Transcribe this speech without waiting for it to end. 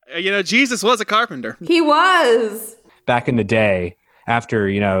Jesus was a carpenter. He was. Back in the day, after,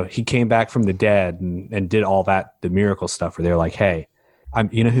 he came back from the dead and did all that, the miracle stuff where they're like, hey,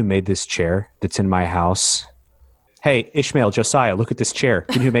 you know who made this chair that's in my house? Hey, Ishmael, Josiah, look at this chair.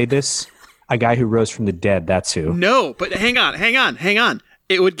 You know who made this? A guy who rose from the dead. That's who. No, but hang on.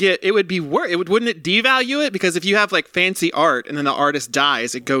 Wouldn't it devalue it? Because if you have like fancy art and then the artist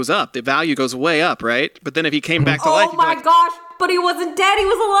dies, it goes up. The value goes way up, right? But then if he came back to life, oh my gosh, but he wasn't dead. He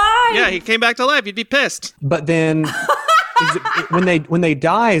was alive. Yeah, he came back to life. You'd be pissed. But then when they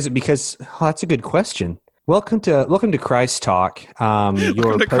die, is it because, that's a good question. Welcome to Christ Talk.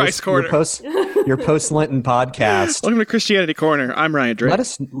 Your post-Lenten podcast. Welcome to Christianity Corner. I'm Ryan Drake.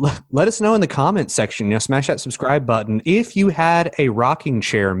 Let us know in the comments section. Smash that subscribe button. If you had a rocking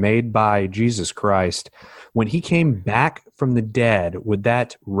chair made by Jesus Christ, when he came back from the dead, would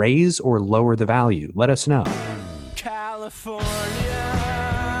that raise or lower the value? Let us know. California.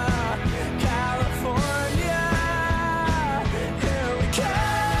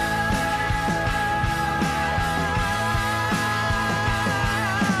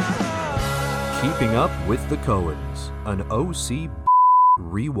 Keeping Up with the Coens, an OC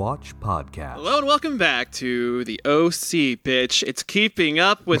rewatch podcast. Hello and welcome back to the OC, bitch. It's Keeping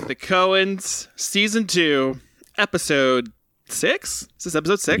Up with the Coens, Season 2, Episode 6? Is this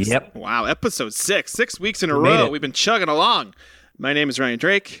Episode 6? Yep. Wow, Episode 6. 6 weeks in a row. We've been chugging along. My name is Ryan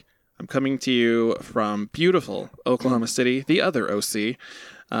Drake. I'm coming to you from beautiful Oklahoma City, the other OC.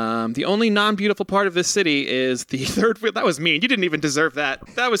 The only non-beautiful part of this city is the third wheel. That was mean. You didn't even deserve that.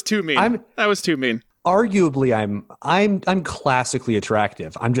 That was too mean. That was too mean. Arguably, I'm classically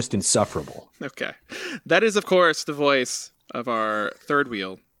attractive. I'm just insufferable. Okay. That is, of course, the voice of our third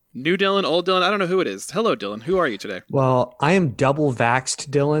wheel. New Dylan, old Dylan, I don't know who it is. Hello, Dylan. Who are you today? Well, I am double vaxxed,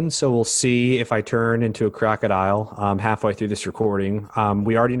 Dylan, so we'll see if I turn into a crocodile halfway through this recording.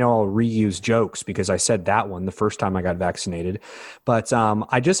 We already know I'll reuse jokes because I said that one the first time I got vaccinated. But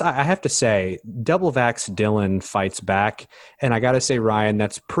I have to say, double vaxxed Dylan fights back. And I got to say, Ryan,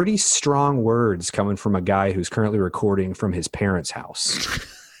 that's pretty strong words coming from a guy who's currently recording from his parents' house.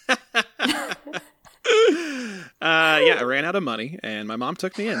 I ran out of money, and my mom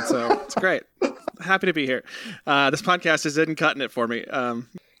took me in, so it's great. Happy to be here. This podcast isn't cutting it for me.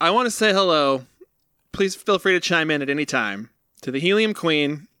 I want to say hello. Please feel free to chime in at any time to the Helium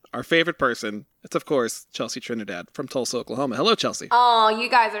Queen, our favorite person. It's, of course, Chelsea Trinidad from Tulsa, Oklahoma. Hello, Chelsea. Oh, you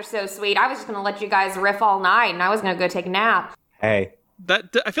guys are so sweet. I was just going to let you guys riff all night, and I was going to go take a nap. Hey.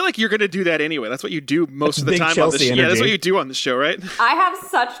 I feel like you're going to do that anyway. That's what you do most of the time Chelsea on the show. energy. Yeah, that's what you do on the show, right? I have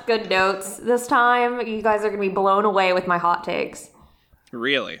such good notes this time. You guys are going to be blown away with my hot takes.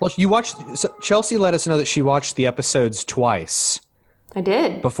 Really? Well, Chelsea let us know that she watched the episodes twice. I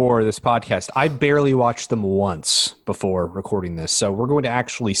did. Before this podcast. I barely watched them once before recording this. So we're going to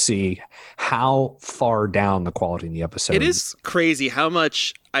actually see how far down the quality in the episode. It is crazy how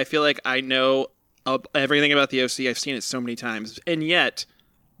much I feel like I know everything about the OC. I've seen it so many times, and yet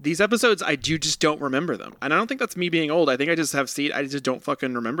these episodes I just don't remember them. And I don't think that's me being old. I think I just don't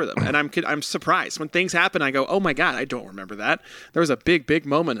fucking remember them. And I'm surprised when things happen. I go, oh my god, I don't remember that. There was a big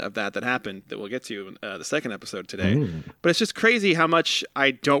moment of that happened that we'll get to in the second episode today. But it's just crazy how much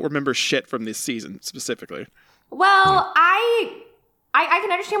I don't remember shit from this season specifically. Well, I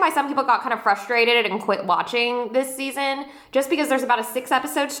can understand why some people got kind of frustrated and quit watching this season, just because there's about a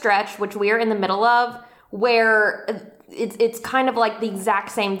 6-episode stretch, which we're in the middle of, where it's kind of like the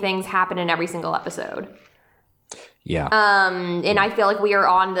exact same things happen in every single episode. Yeah. And I feel like we are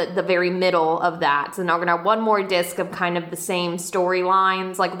on the very middle of that. So now we're going to have one more disc of kind of the same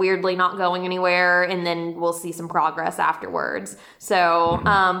storylines, like weirdly not going anywhere, and then we'll see some progress afterwards. So,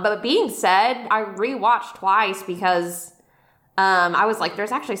 but being said, I rewatched twice because I was like,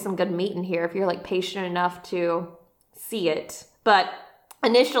 there's actually some good meat in here if you're like patient enough to see it. But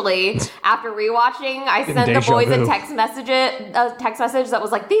initially, after rewatching, I sent the boys a text message that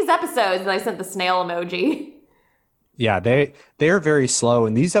was like, these episodes, and I sent the snail emoji. Yeah, they are very slow.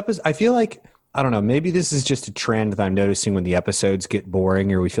 And these episodes, I feel like, I don't know, maybe this is just a trend that I'm noticing when the episodes get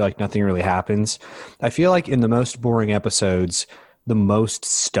boring or we feel like nothing really happens. I feel like in the most boring episodes, the most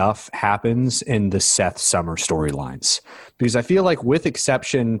stuff happens in the Seth Summer storylines. Because I feel like with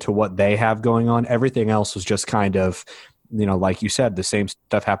exception to what they have going on, everything else was just kind of, like you said, the same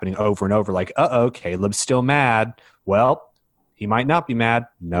stuff happening over and over. Like, Caleb's still mad. Well, he might not be mad.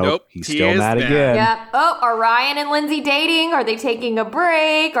 Nope, he's still mad again. Yeah. Oh, are Ryan and Lindsay dating? Are they taking a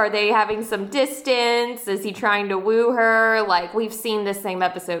break? Are they having some distance? Is he trying to woo her? Like, we've seen this same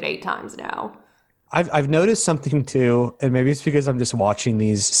episode 8 times now. I've noticed something too, and maybe it's because I'm just watching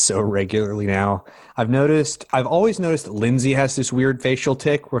these so regularly now. I've always noticed that Lindsay has this weird facial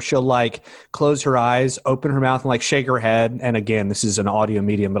tic where she'll like close her eyes, open her mouth, and like shake her head. And again, this is an audio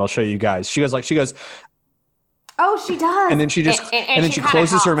medium, but I'll show you guys. She goes, Oh, she does. and then she just and then she kinda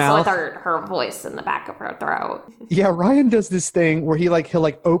closes her talks mouth. with her voice in the back of her throat. Yeah, Ryan does this thing where he'll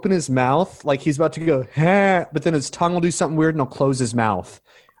open his mouth like he's about to go, "Huh," but then his tongue will do something weird and he'll close his mouth.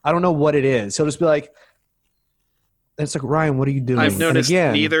 I don't know what it is. He'll just be like, and it's like, Ryan, what are you doing? I've noticed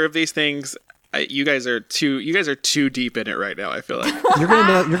again, neither of these things. You guys are too deep in it right now, I feel like. you're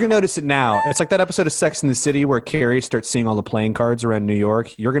gonna notice it now. It's like that episode of Sex and the City where Carrie starts seeing all the playing cards around New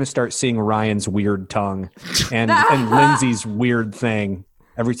York. You're gonna start seeing Ryan's weird tongue and Lindsay's weird thing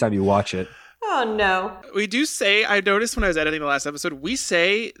every time you watch it. Oh, no. We do say, I noticed when I was editing the last episode, we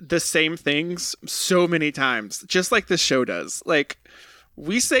say the same things so many times, just like the show does. Like,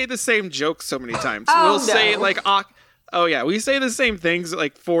 we say the same jokes so many times. Oh, We'll say, no. like, oh yeah, we say the same things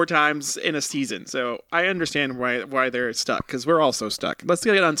like 4 times in a season. So I understand why they're stuck, because we're also stuck. Let's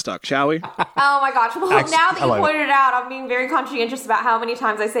get unstuck, shall we? Oh, my gosh. Well, Actually, now that I you like it. pointed it out, I'm being very conscientious about how many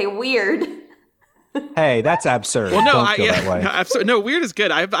times I say weird. Hey, that's absurd. Well, no, Don't feel that way. no, absolutely. No, weird is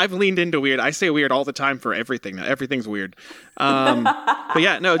good. I've leaned into weird. I say weird all the time for everything now. Everything's weird. But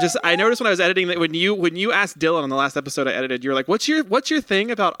yeah, no, just I noticed when I was editing that when you asked Dylan on the last episode I edited, you were like, "What's your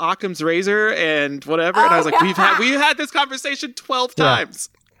thing about Occam's razor and whatever?" And I was like, "We've had this conversation 12 Yeah. times."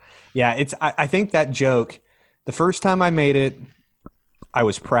 Yeah, I think that joke, the first time I made it, I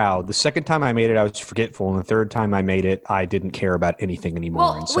was proud. The second time I made it, I was forgetful. And the third time I made it, I didn't care about anything anymore.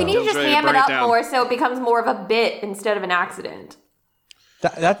 Well, and so we need to just ready to ham burn it it up down. more so it becomes more of a bit instead of an accident.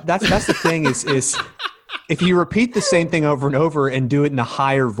 that's the thing is if you repeat the same thing over and over and do it in a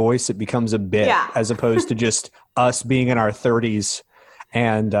higher voice, it becomes a bit as opposed to just us being in our 30s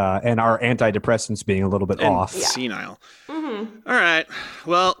and our antidepressants being a little bit And off. senile. All right.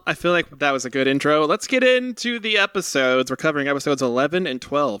 Well, I feel like that was a good intro. Let's get into the episodes. We're covering episodes 11 and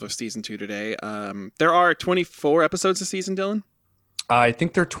 12 of season 2 today. There are 24 episodes this season, Dylan. I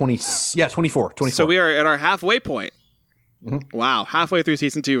think they're 24. So we are at our halfway point. Wow, halfway through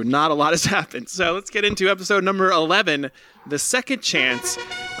season 2, not a lot has happened. So let's get into episode number 11, The Second Chance.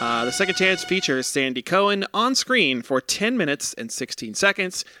 The Second Chance features Sandy Cohen on screen for 10 minutes and 16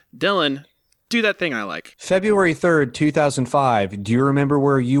 seconds. Dylan, do that thing I like. February 3rd, 2005. Do you remember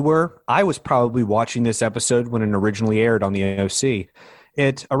where you were? I was probably watching this episode when it originally aired on the OC.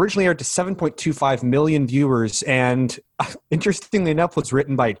 It originally aired to 7.25 million viewers, and interestingly enough, was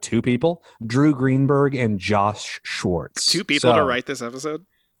written by 2 people, Drew Greenberg and Josh Schwartz. 2 people to So, write this episode?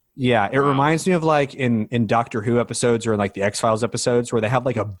 Yeah, it reminds me of like in Doctor Who episodes or in like the X-Files episodes where they have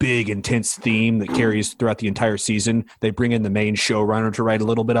like a big intense theme that carries throughout the entire season. They bring in the main showrunner to write a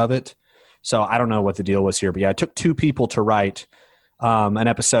little bit of it. So I don't know what the deal was here, but yeah, it took 2 people to write an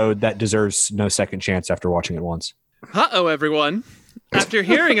episode that deserves no second chance after watching it once. Uh-oh, everyone. After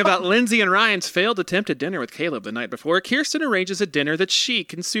hearing about Lindsay and Ryan's failed attempt at dinner with Caleb the night before, Kirsten arranges a dinner that she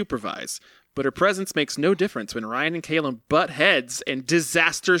can supervise. But her presence makes no difference when Ryan and Caleb butt heads and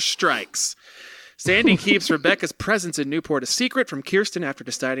disaster strikes. Sandy keeps Rebecca's presence in Newport a secret from Kirsten after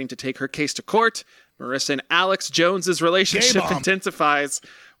deciding to take her case to court. Marissa and Alex Jones's relationship intensifies,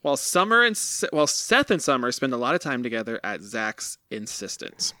 while Seth and Summer spend a lot of time together at Zach's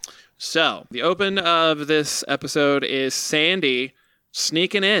insistence. So, the open of this episode is Sandy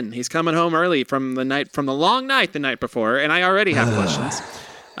sneaking in. He's coming home early from the long night the night before, and I already have questions.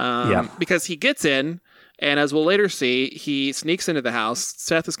 Because he gets in, and as we'll later see, he sneaks into the house.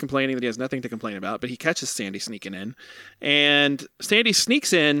 Seth is complaining that he has nothing to complain about, but he catches Sandy sneaking in. And Sandy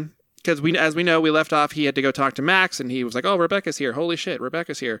sneaks in because as we know, we left off, he had to go talk to Max, and he was like, "Oh, Rebecca's here. Holy shit,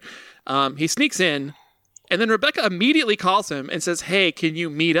 Rebecca's here." He sneaks in, and then Rebecca immediately calls him and says, "Hey, can you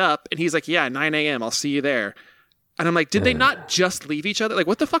meet up?" And he's like, "Yeah, 9 a.m. I'll see you there." And I'm like, did they not just leave each other? Like,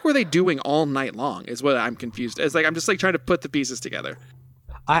 what the fuck were they doing all night long is what I'm confused. It's like, I'm just like trying to put the pieces together.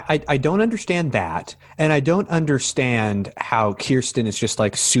 I don't understand that. And I don't understand how Kirsten is just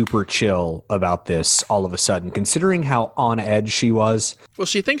like super chill about this all of a sudden, considering how on edge she was. Well,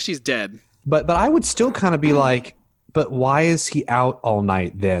 she thinks she's dead. But I would still kind of be like, but why is he out all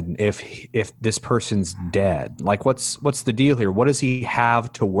night then if this person's dead? Like, what's the deal here? What does he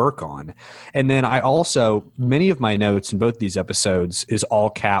have to work on? And then I also, many of my notes in both these episodes is all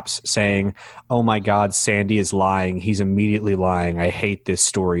caps saying, "Oh my God, Sandy is lying. He's immediately lying. I hate this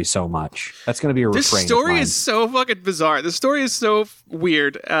story so much." That's going to be a This refrain of story mine. is so fucking bizarre. This story is so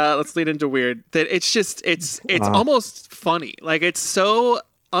weird. Let's lead into weird. That it's just, it's almost funny. Like, it's so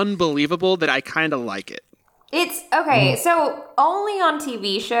unbelievable that I kind of like it. It's okay. So only on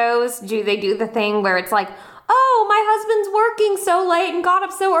TV shows do they do the thing where it's like, oh, my husband's working so late and got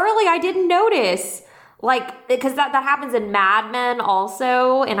up so early, I didn't notice. Like, because that happens in Mad Men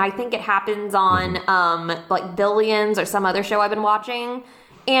also, and I think it happens on like Billions or some other show I've been watching.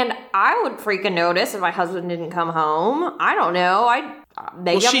 And I would freaking notice if my husband didn't come home. I don't know.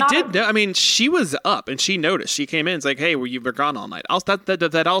 She did know. I mean, she was up and she noticed. She came in. It's like, hey, you were gone all night. Also,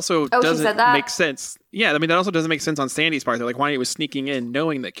 that also doesn't make sense. Yeah, I mean, that also doesn't make sense on Sandy's part. They're like, why he was sneaking in,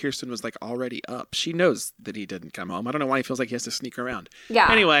 knowing that Kirsten was like already up. She knows that he didn't come home. I don't know why he feels like he has to sneak around.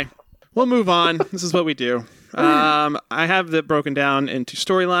 Yeah. Anyway, we'll move on. This is what we do. I have that broken down into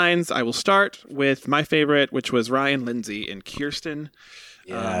storylines. I will start with my favorite, which was Ryan, Lindsay, and Kirsten.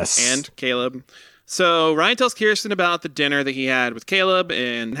 Yes. And Caleb. So Ryan tells Kirsten about the dinner that he had with Caleb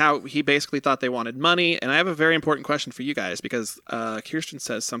and how he basically thought they wanted money. And I have a very important question for you guys because Kirsten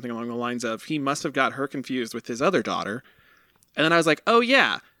says something along the lines of he must have got her confused with his other daughter. And then I was like, oh,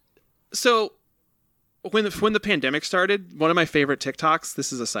 yeah. So when the pandemic started, one of my favorite TikToks,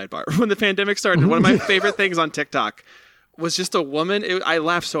 this is a sidebar. When the pandemic started, one of my favorite things on TikTok was just a woman. I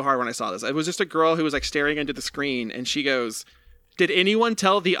laughed so hard when I saw this. It was just a girl who was like staring into the screen and she goes, did anyone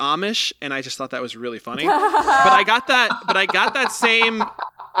tell the Amish? And I just thought that was really funny. But I got that same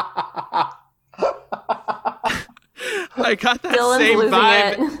Dylan's same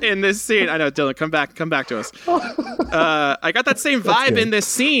vibe it. in this scene. I know, Dylan, come back to us. I got that same vibe in this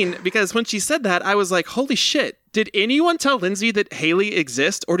scene because when she said that, I was like, holy shit. Did anyone tell Lindsay that Haley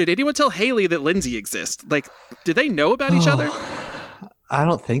exists? Or did anyone tell Haley that Lindsay exists? Like, did they know about each other? I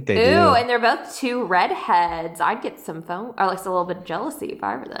don't think they do. Ooh, and they're both two redheads. I'd get some phone, or like a little bit of jealousy if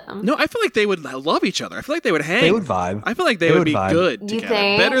I were them. No, I feel like they would love each other. I feel like they would hang. They would vibe. I feel like they would be vibe. good You together.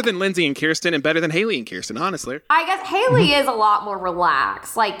 think? Better than Lindsay and Kirsten and better than Haley and Kirsten, honestly. I guess Haley is a lot more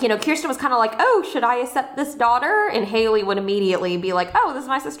relaxed. Like, you know, Kirsten was kind of like, oh, should I accept this daughter? And Haley would immediately be like, oh, this is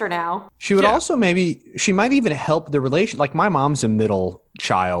my sister now. She would also she might even help the relation. Like my mom's a middle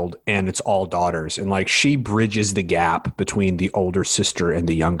child and it's all daughters. And like she bridges the gap between the older sister and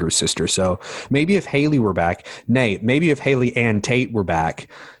the younger sister. So maybe if Haley were back, maybe if Haley and Tate were back,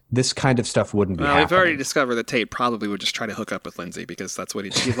 this kind of stuff wouldn't be happening. We've already discovered that Tate probably would just try to hook up with Lindsay because that's what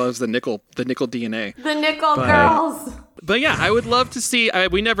he loves the nickel DNA. The nickel girls. But yeah, I would love to see.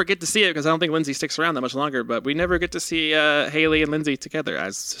 We never get to see it because I don't think Lindsay sticks around that much longer. But we never get to see Haley and Lindsay together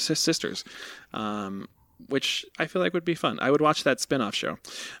as sisters, which I feel like would be fun. I would watch that spinoff show.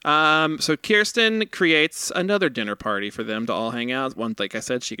 So Kirsten creates another dinner party for them to all hang out. One, like I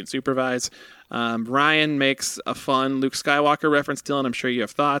said, she can supervise. Ryan makes a fun Luke Skywalker reference. Dylan, I'm sure you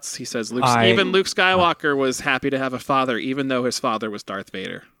have thoughts. He says even Luke Skywalker was happy to have a father, even though his father was Darth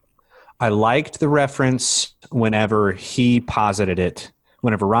Vader. I liked the reference whenever he posited it,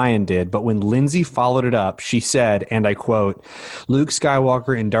 whenever Ryan did, but when Lindsay followed it up, she said, and I quote, Luke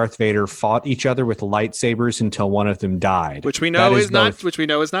Skywalker and Darth Vader fought each other with lightsabers until one of them died. Which we know is not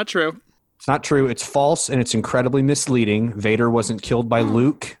true. It's not true. It's false, and it's incredibly misleading. Vader wasn't killed by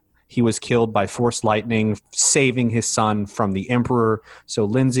Luke. He was killed by Force lightning, saving his son from the Emperor. So,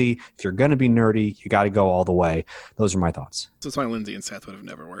 Lindsay, if you're going to be nerdy, you got to go all the way. Those are my thoughts. That's why Lindsay and Seth would have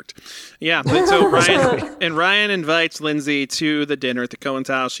never worked. Yeah, but so Ryan invites Lindsay to the dinner at the Coen's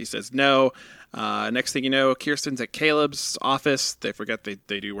house. She says no. Next thing you know, Kirsten's at Caleb's office. They forget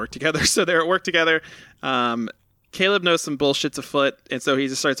they do work together, so they're at work together. Caleb knows some bullshit's afoot, and so he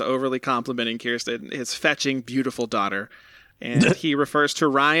just starts overly complimenting Kirsten, his fetching, beautiful daughter. And he refers to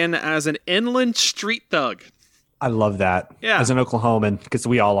Ryan as an inland street thug. I love that. Yeah. As an Oklahoman, because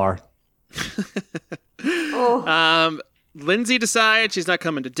we all are. Lindsay decides she's not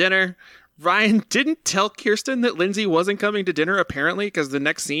coming to dinner. Ryan didn't tell Kirsten that Lindsay wasn't coming to dinner, apparently, because the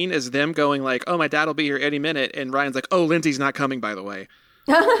next scene is them going like, oh, my dad will be here any minute. And Ryan's like, oh, Lindsay's not coming, by the way.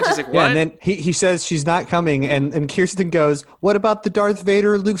 And she's like, what? Yeah, and then he says she's not coming, and Kirsten goes, what about the Darth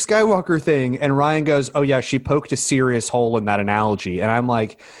Vader, Luke Skywalker thing? And Ryan goes, oh yeah, she poked a serious hole in that analogy. And I'm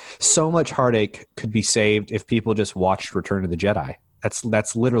like, so much heartache could be saved if people just watched Return of the Jedi.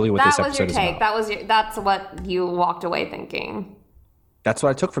 That's literally what this episode is about. That's what you walked away thinking. That's what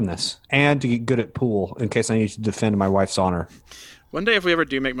I took from this. And to get good at pool, in case I need to defend my wife's honor. One day, if we ever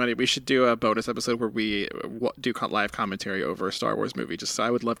do make money, we should do a bonus episode where we do live commentary over a Star Wars movie. Just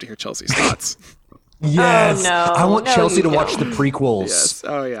I would love to hear Chelsea's thoughts. Yes. Oh, no. I want No, Chelsea you to watch don't. the prequels. Yes.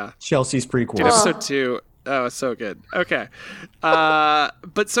 Oh, yeah. Chelsea's prequels. Dude, episode 2. Oh, it's so good. Okay.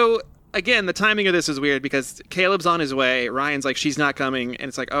 But so, again, the timing of this is weird because Caleb's on his way. Ryan's like, she's not coming. And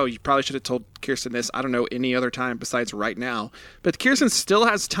it's like, oh, you probably should have told Kirsten this. I don't know, any other time besides right now. But Kirsten still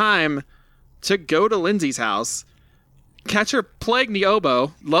has time to go to Lindsay's house. Catcher playing the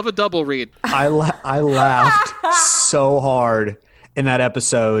oboe. Love a double read. I laughed so hard in that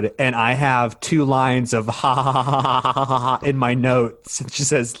episode, and I have 2 lines of ha ha ha ha ha ha ha in my notes. It just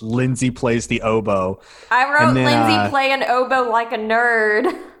says Lindsay plays the oboe. I wrote then, Lindsay play an oboe like a nerd.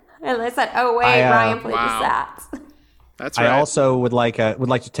 And I said, oh, wait, Ryan played the sax. That's right. I also would like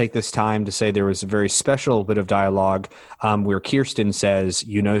to take this time to say there was a very special bit of dialogue where Kirsten says,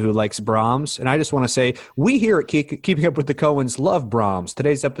 "You know who likes Brahms?" And I just want to say, we here at Keeping Up with the Coens love Brahms.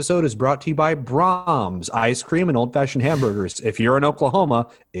 Today's episode is brought to you by Brahms ice cream and old-fashioned hamburgers. If you're in Oklahoma,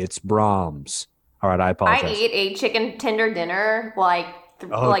 it's Brahms. All right, I apologize. I ate a chicken tender dinner like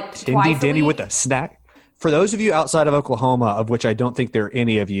twice Tindy a Dinny week. with a snack. For those of you outside of Oklahoma, of which I don't think there are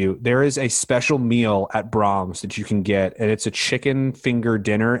any of you, there is a special meal at Brahms that you can get, and it's a chicken finger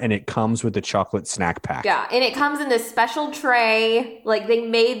dinner, and it comes with a chocolate snack pack. Yeah, and it comes in this special tray. Like, they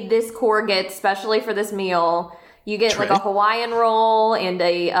made this corrugate specially for this meal. You get like a Hawaiian roll and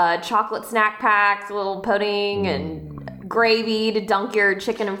a chocolate snack pack, a little pudding and gravy to dunk your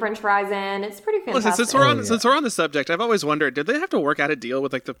chicken and french fries in. It's pretty fantastic. Listen, since we're on the subject, I've always wondered, did they have to work out a deal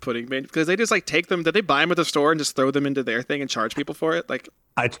with like the pudding man? Because they just like take them, did they buy them at the store and just throw them into their thing and charge people for it? Like,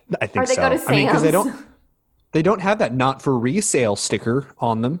 I think Or they so. go to Sam's. I mean, because they don't have that not for resale sticker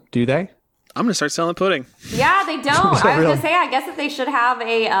on them, do they? I'm going to start selling pudding. Yeah, they don't. I was Really? going to say, I guess that they should have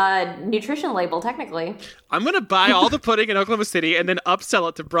a nutrition label, technically. I'm going to buy all the pudding in Oklahoma City and then upsell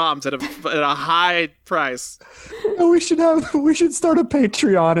it to Brahms at a high price. We should start a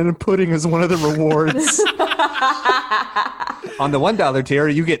Patreon, and pudding is one of the rewards. On the $1 tier,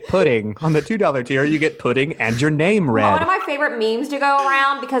 you get pudding. On the $2 tier, you get pudding and your name read. One of my favorite memes to go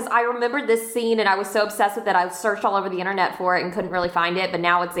around, because I remembered this scene and I was so obsessed with it, I searched all over the internet for it and couldn't really find it, but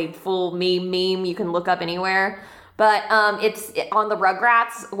now it's a full meme you can look up anywhere. But it's on the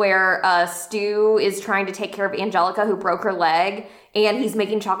Rugrats where Stu is trying to take care of Angelica, who broke her leg, and he's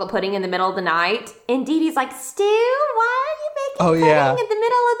making chocolate pudding in the middle of the night. And Dee Dee's like, "Stu, why are you making pudding in the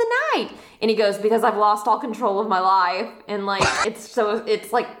middle of the night?" And he goes, "Because I've lost all control of my life." And like it's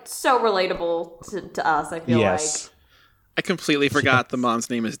like so relatable to us, I feel like. I completely forgot the mom's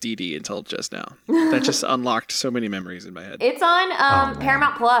name is Dee Dee until just now. That just unlocked so many memories in my head. It's on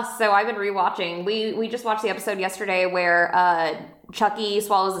Paramount Plus, so I've been rewatching. We just watched the episode yesterday where Chucky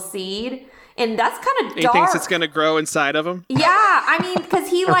swallows a seed, and that's kind of dark. He thinks it's going to grow inside of him? Yeah, I mean, because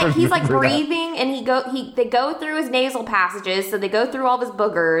he's like breathing, and they go through his nasal passages, so they go through all of his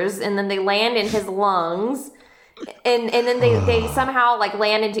boogers, and then they land in his lungs. And then they somehow like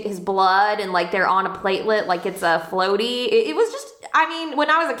land into his blood, and like they're on a platelet, like it's a floaty. It was just, I mean,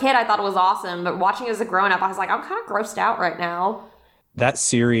 when I was a kid, I thought it was awesome, but watching it as a grown up, I was like, I'm kind of grossed out right now. That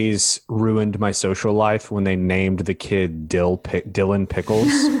series ruined my social life when they named the kid Dylan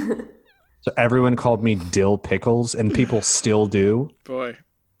Pickles. So everyone called me Dill Pickles, and people still do. Boy.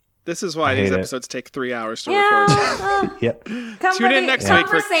 This is why these episodes take 3 hours to record. Yep. Tune in next week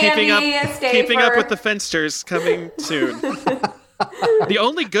for Keeping Up with the Fensters, coming soon.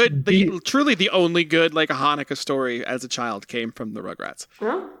 Truly the only good like a Hanukkah story as a child came from the Rugrats.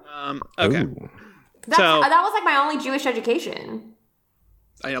 Okay. That was like my only Jewish education.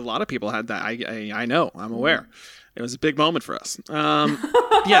 A lot of people had that. I know. I'm aware. It was a big moment for us.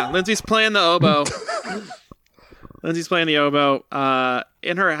 Yeah, Lindsay's playing the oboe.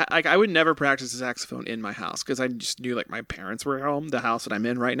 In her, like, I would never practice the saxophone in my house because I just knew like my parents were home, the house that I'm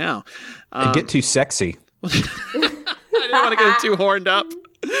in right now. They get too sexy. I didn't want to get too horned up.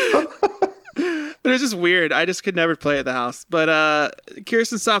 But it was just weird. I just could never play at the house. But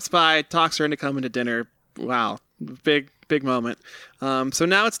Kirsten stops by, talks her into coming to dinner. Wow. Big moment. So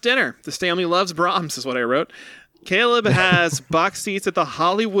now it's dinner. This family loves Brahms is what I wrote. Caleb has box seats at the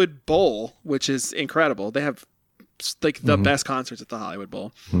Hollywood Bowl, which is incredible. They have like the best concerts at the Hollywood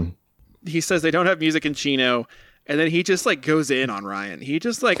Bowl. He says they don't have music in Chino, and then he just like goes in on Ryan. He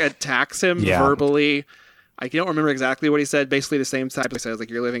just like attacks him verbally. I don't remember exactly what he said. Basically the same type. He says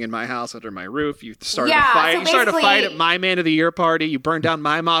like, "You're living in my house under my roof. You started a fight. You started a fight at my Man of the Year party. You burned down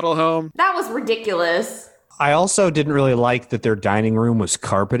my model home." That was ridiculous. I also didn't really like that their dining room was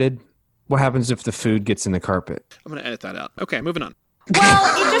carpeted. What happens if the food gets in the carpet? I'm going to edit that out. Okay, moving on.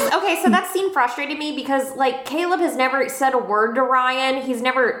 Well, so that scene frustrated me because, like, Caleb has never said a word to Ryan. He's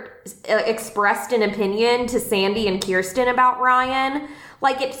never expressed an opinion to Sandy and Kirsten about Ryan.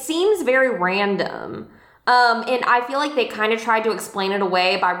 Like, it seems very random. And I feel like they kind of tried to explain it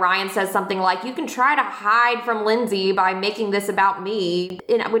away by Ryan says something like, "You can try to hide from Lindsay by making this about me,"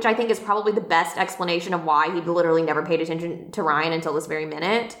 which I think is probably the best explanation of why he literally never paid attention to Ryan until this very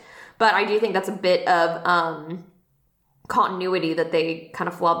minute. But I do think that's a bit of continuity that they kind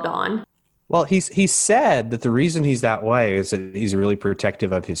of flubbed on. Well, he said that the reason he's that way is that he's really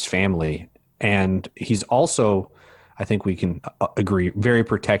protective of his family, and he's also, I think we can agree, very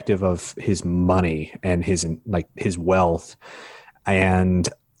protective of his money and his wealth. And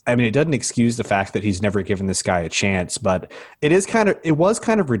I mean, it doesn't excuse the fact that he's never given this guy a chance, but it was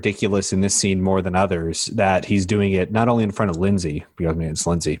kind of ridiculous in this scene more than others that he's doing it not only in front of Lindsay, because I mean it's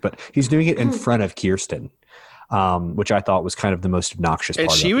Lindsay, but he's doing it in front of Kirsten. Which I thought was kind of the most obnoxious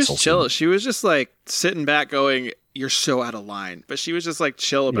part. And she was chill. Scene. She was just like sitting back going, "You're so out of line." But she was just like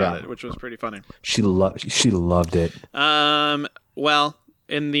chill about it, which was pretty funny. She loved it. Well,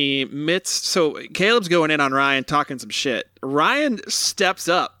 in the midst, so Caleb's going in on Ryan, talking some shit. Ryan steps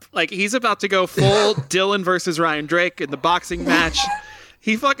up. Like he's about to go full Dylan versus Ryan Drake in the boxing match.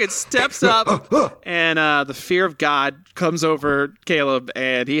 He fucking steps up, and the fear of God comes over Caleb,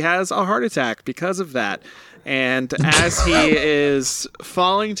 and he has a heart attack because of that. And as he is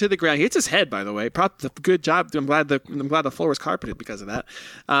falling to the ground, he hits his head. By the way, good job. I'm glad the floor was carpeted because of that.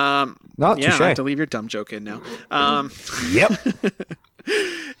 I have to leave your dumb joke in now. Yep.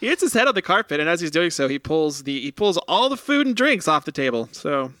 He hits his head on the carpet, and as he's doing so, he pulls all the food and drinks off the table.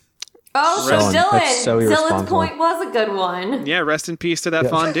 So. Oh, so Dylan's point was a good one. Yeah, rest in peace to that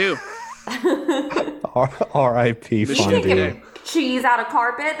fondue. R.I.P. fondue. Cheese out of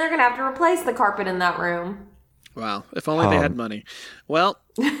carpet. They're gonna have to replace the carpet in that room. Wow, if only they had money. Well,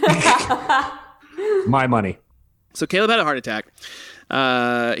 my money. So Caleb had a heart attack.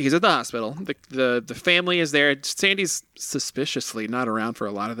 He's at the hospital. The family is there. Sandy's suspiciously not around for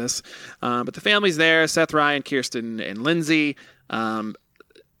a lot of this, but the family's there. Seth, Ryan, Kirsten, and Lindsay.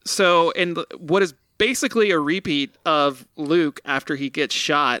 So in what is basically a repeat of Luke after he gets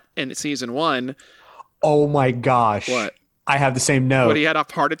shot in season 1. Oh my gosh! What? I have the same note. What, he had a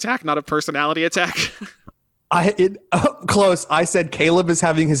heart attack, not a personality attack? Close. I said Caleb is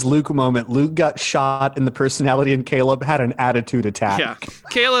having his Luke moment. Luke got shot in the personality, and Caleb had an attitude attack. Yeah.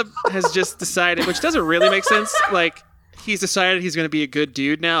 Caleb has just decided, which doesn't really make sense. Like, he's decided he's going to be a good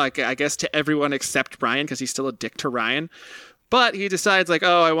dude now, like, I guess to everyone except Ryan, because he's still a dick to Ryan. But he decides, like,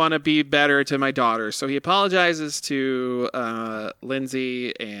 oh, I want to be better to my daughter. So he apologizes to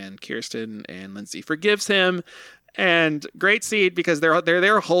Lindsay and Kirsten, and Lindsay forgives him. And great scene because they're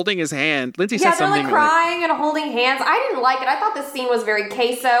there holding his hand. Lindsay says something they're like crying and holding hands. I didn't like it. I thought this scene was very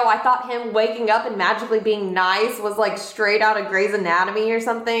queso. I thought him waking up and magically being nice was like straight out of Grey's Anatomy or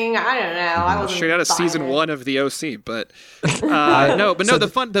something. I don't know. I wasn't straight out of season 1 of the OC. But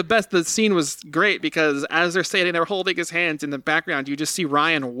the scene was great because as they're standing there holding his hands in the background, you just see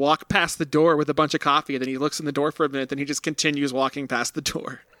Ryan walk past the door with a bunch of coffee, and then he looks in the door for a minute, then he just continues walking past the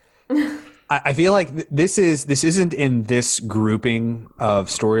door. I feel like this isn't in this grouping of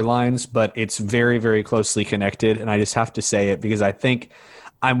storylines, but it's very, very closely connected. And I just have to say it because I think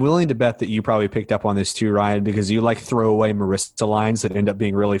I'm willing to bet that you probably picked up on this too, Ryan, because you like throw away Marissa lines that end up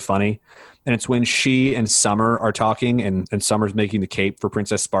being really funny. And it's when she and Summer are talking and Summer's making the cape for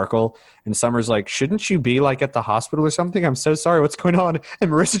Princess Sparkle. And Summer's like, shouldn't you be like at the hospital or something? I'm so sorry. What's going on? And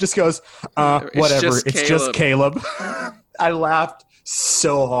Marissa just goes, whatever. It's just Caleb. I laughed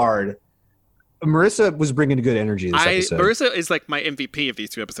so hard. Marissa was bringing good energy this episode. Marissa is like my MVP of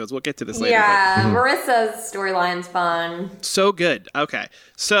these 2 episodes. We'll get to this later. Yeah, Marissa's storyline's fun. So good. Okay.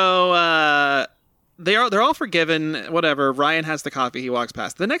 So they're all forgiven. Whatever. Ryan has the coffee. He walks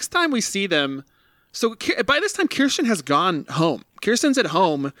past. The next time we see them, so by this time Kirsten has gone home. Kirsten's at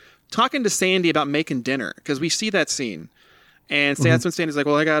home talking to Sandy about making dinner because we see that scene. And that's when Sandy's like,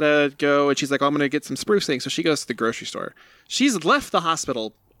 well, I gotta go. And she's like, well, I'm going to get some spruce things. So she goes to the grocery store. She's left the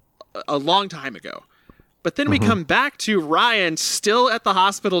hospital a long time ago. But then we come back to Ryan still at the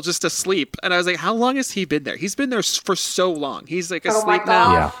hospital just asleep. And I was like, how long has he been there? He's been there for so long. He's like asleep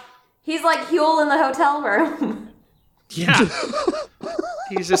now. Yeah. He's like Huel in the hotel room. Yeah.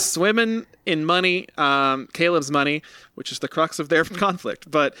 He's just swimming in money, Caleb's money, which is the crux of their conflict.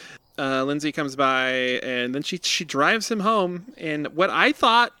 But Lindsay comes by and then she drives him home in what I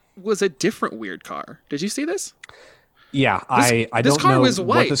thought was a different weird car. Did you see this? Yeah, I don't know. This car was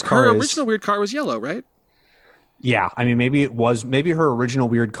white. Her original weird car was yellow, right? Yeah, I mean, maybe her original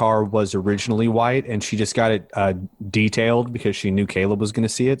weird car was originally white, and she just got it detailed because she knew Caleb was going to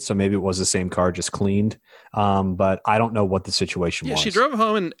see it. So maybe it was the same car, just cleaned. But I don't know what the situation was. Yeah, she drove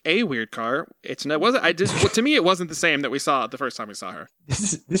home in a weird car. To me, it wasn't the same that we saw the first time we saw her.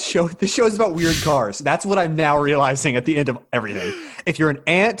 This show is about weird cars. That's what I'm now realizing at the end of everything. If you're an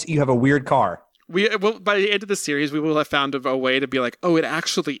ant, you have a weird car. By the end of the series, we will have found a way to be like, oh, it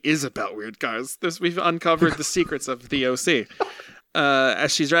actually is about weird cars. We've uncovered the secrets of the OC.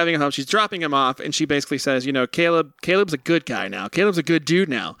 as she's driving him home, she's dropping him off, and she basically says, Caleb's a good guy now. Caleb's a good dude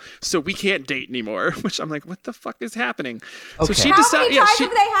now, so we can't date anymore. Which I'm like, what the fuck is happening? Okay. So she How decides, many times have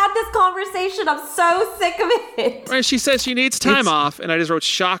they had this conversation? I'm so sick of it. right, she says she needs time off, and I just wrote,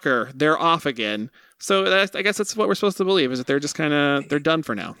 shocker, they're off again. So I guess that's what we're supposed to believe, is that they're just they're done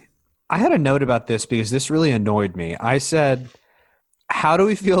for now. I had a note about this because this really annoyed me. I said, how do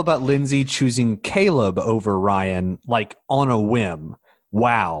we feel about Lindsay choosing Caleb over Ryan, like on a whim?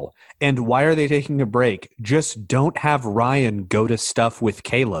 Wow. And why are they taking a break? Just don't have Ryan go to stuff with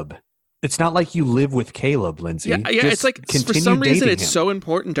Caleb. It's not like you live with Caleb, Lindsay. Yeah, Just it's like, for continue some reason, dating it's him. so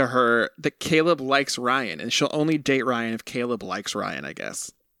important to her that Caleb likes Ryan, and she'll only date Ryan if Caleb likes Ryan, I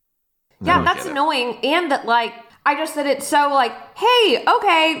guess. Yeah, that's annoying. And that, like, I just said it so, like, hey,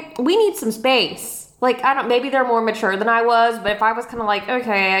 okay, we need some space. Like, maybe they're more mature than I was, but if I was kind of like,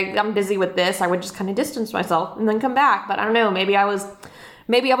 okay, I'm busy with this, I would just kind of distance myself and then come back. But I don't know, maybe I was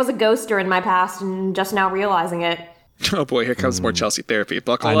a ghoster in my past and just now realizing it. Oh boy, here comes more Chelsea therapy.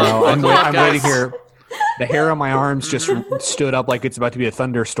 Buckle I up. know. I'm buckle up, waiting guys. here. The hair on my arms just stood up like it's about to be a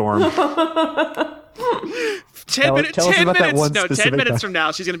thunderstorm. 10 minutes. tell us 10 about that minutes. one No, 10 specific minutes time. from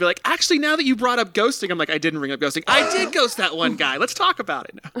now, she's gonna be like, actually, now that you brought up ghosting, I'm like, I didn't bring up ghosting. I did ghost that one guy. Let's talk about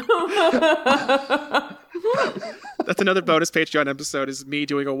it now. That's another bonus Patreon episode, is me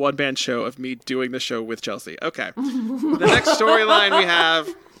doing a one-man show of me doing the show with Chelsea. Okay. The next storyline we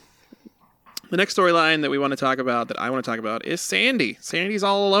have. The next storyline that we want to talk about, that I want to talk about, is Sandy. Sandy's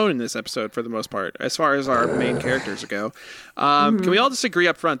all alone in this episode for the most part, as far as our main characters go. Can we all just agree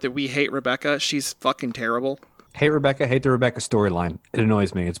up front that we hate Rebecca? She's fucking terrible. Hate Rebecca, hate the Rebecca storyline. It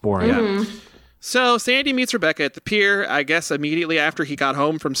annoys me. It's boring. Yeah. So Sandy meets Rebecca at the pier. I guess immediately after he got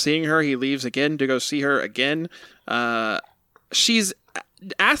home from seeing her, he leaves again to go see her again. She's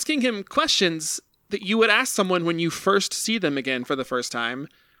asking him questions that you would ask someone when you first see them again for the first time.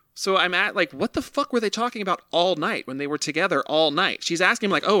 So I'm at, like, what the fuck were they talking about all night when they were together all night? She's asking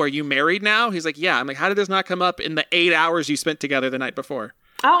him, like, oh, are you married now? He's like, yeah. I'm like, how did this not come up in the 8 hours you spent together the night before?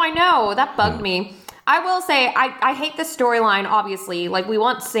 Oh, I know. That bugged me. I will say, I hate this storyline, obviously. Like, we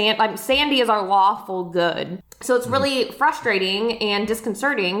want Sandy is our lawful good. So it's really frustrating and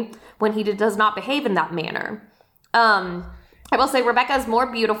disconcerting when he does not behave in that manner. I will say Rebecca is more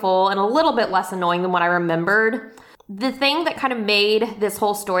beautiful and a little bit less annoying than what I remembered. The thing that kind of made this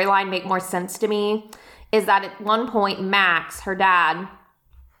whole storyline make more sense to me is that at one point, Max, her dad,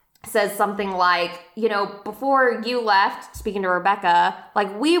 says something like, before you left, speaking to Rebecca,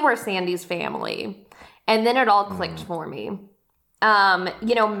 like, we were Sandy's family. And then it all clicked for me.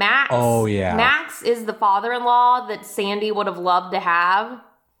 Max. Oh, yeah. Max is the father-in-law that Sandy would have loved to have,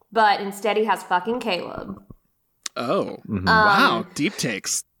 but instead he has fucking Caleb. Oh, wow. Deep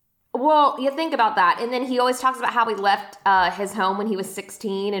takes. Well, you think about that. And then he always talks about how he left his home when he was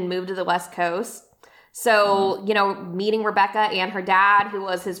 16 and moved to the West Coast. So, meeting Rebecca and her dad, who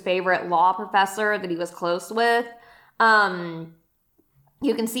was his favorite law professor that he was close with,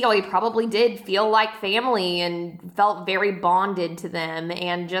 you can see how he probably did feel like family and felt very bonded to them.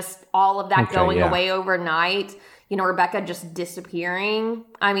 And just all of that going away overnight, Rebecca just disappearing.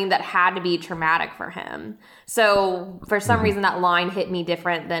 I mean, that had to be traumatic for him. So for some reason, that line hit me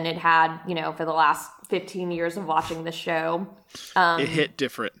different than it had, for the last 15 years of watching this show. It hit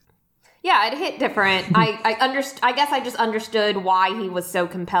different. Yeah, it hit different. I guess I just understood why he was so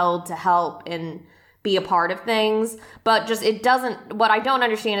compelled to help and be a part of things. But what I don't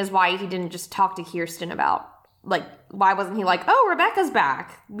understand is why he didn't just talk to Kirsten about, like, why wasn't he like, oh, Rebecca's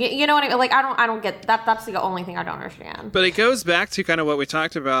back? You know what I mean? Like, I don't get that. That's the only thing I don't understand. But it goes back to kind of what we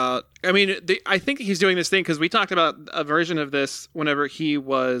talked about. I mean, I think he's doing this thing because we talked about a version of this whenever he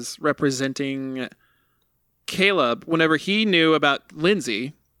was representing Caleb. Whenever he knew about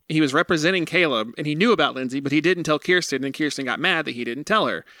Lindsay, he was representing Caleb, and he knew about Lindsay, but he didn't tell Kirsten, and Kirsten got mad that he didn't tell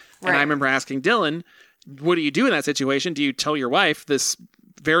her. Right. And I remember asking Dylan, what do you do in that situation? Do you tell your wife this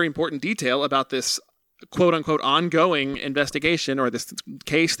very important detail about this quote-unquote ongoing investigation or this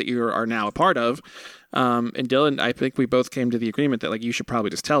case that you are now a part of? And Dylan, I think we both came to the agreement that, like, you should probably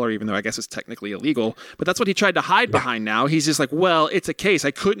just tell her, even though I guess it's technically illegal. But that's what he tried to hide behind now. He's just like, well, it's a case.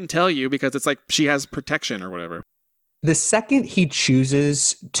 I couldn't tell you because it's like she has protection or whatever. The second he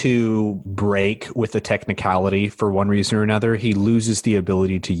chooses to break with the technicality for one reason or another, he loses the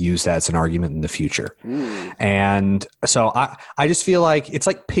ability to use that as an argument in the future. And so I just feel like it's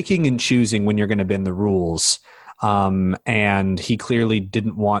like picking and choosing when you're going to bend the rules. And he clearly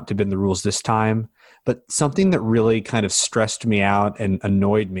didn't want to bend the rules this time. But something that really kind of stressed me out and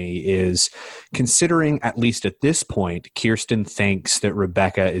annoyed me is, considering at least at this point, Kirsten thinks that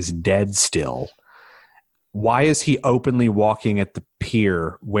Rebecca is dead still. why is he openly walking at the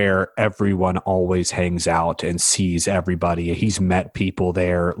pier where everyone always hangs out and sees everybody? He's met people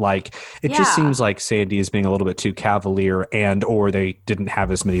there. Like, it just seems like Sandy is being a little bit too cavalier, and or they didn't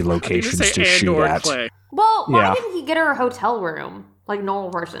have as many locations to shoot at. Clay. Well, why didn't he get her a hotel room like a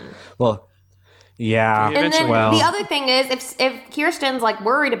normal person? Well, yeah. And then the other thing is, if Kirsten's like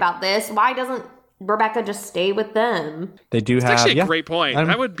worried about this, why doesn't Rebecca just stay with them? They do It's have actually a great point. I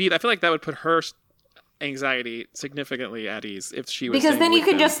feel like that would put her anxiety significantly at ease if she was, because then you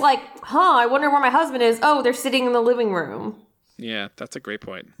could just like, I wonder where my husband is. Oh, they're sitting in the living room. Yeah, that's a great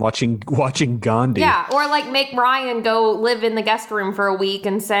point. Watching Gandhi. Yeah, or like make Ryan go live in the guest room for a week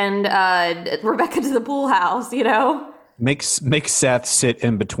and send Rebecca to the pool house, you know? Make Seth sit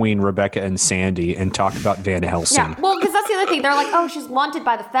in between Rebecca and Sandy and talk about Van Helsing. Yeah, well, because that's the other thing. They're like, oh, she's wanted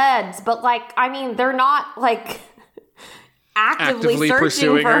by the feds. But, like, I mean, they're not, like, actively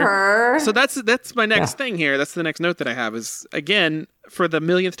searching for her. So that's my next thing here. That's the next note that I have is, again, for the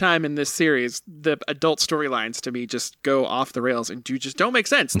millionth time in this series, the adult storylines to me just go off the rails and just don't make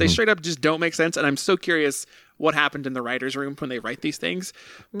sense. They straight up just don't make sense. And I'm so curious what happened in the writer's room when they write these things.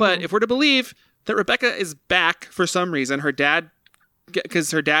 But if we're to believe that Rebecca is back for some reason,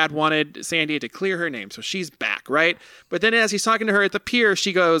 because her dad wanted Sandy to clear her name, so she's back, right? But then as he's talking to her at the pier,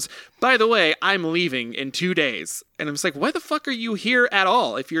 she goes, by the way, I'm leaving in 2 days. And I'm just like, why the fuck are you here at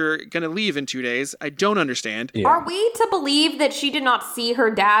all if you're going to leave in 2 days? I don't understand. Yeah. Are we to believe that she did not see her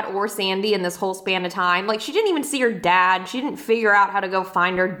dad or Sandy in this whole span of time? Like, she didn't even see her dad. She didn't figure out how to go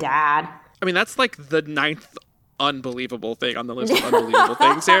find her dad. I mean, that's like the 9th unbelievable thing on the list of unbelievable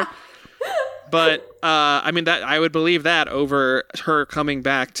things here. But, I mean, that I would believe that over her coming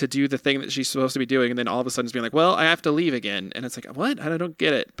back to do the thing that she's supposed to be doing, and then all of a sudden being like, well, I have to leave again. And it's like, what? I don't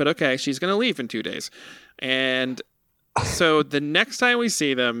get it. But okay, she's going to leave in 2 days. And so the next time we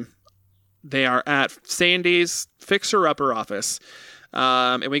see them, they are at Sandy's fixer-upper office.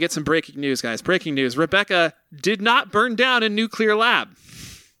 And we get some breaking news, guys. Breaking news. Rebecca did not burn down a nuclear lab.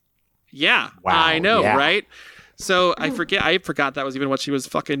 Yeah, wow, I know, right? So I forgot that was even what she was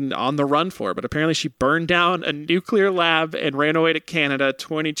fucking on the run for. But apparently she burned down a nuclear lab and ran away to Canada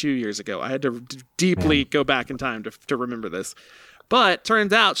 22 years ago. I had to deeply go back in time to remember this. But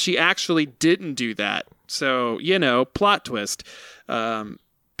turns out she actually didn't do that. So, plot twist. But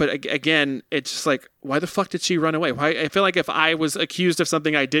again, it's just like, why the fuck did she run away? I feel like if I was accused of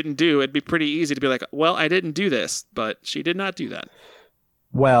something I didn't do, it'd be pretty easy to be like, well, I didn't do this. But she did not do that.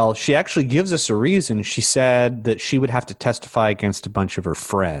 Well, she actually gives us a reason. She said that she would have to testify against a bunch of her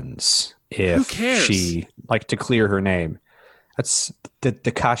friends if she, to clear her name. That's the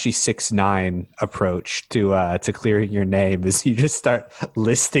Tekashi 6ix9ine approach to clearing your name, is you just start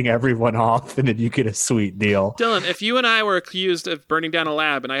listing everyone off and then you get a sweet deal. Dylan, if you and I were accused of burning down a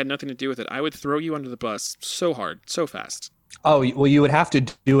lab and I had nothing to do with it, I would throw you under the bus so hard, so fast. Oh, well, you would have to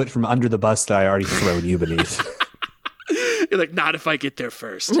do it from under the bus that I already thrown you beneath. You're like, not if I get there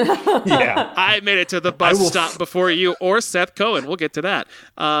first. Yeah. I made it to the bus stop before you or Seth Cohen. We'll get to that.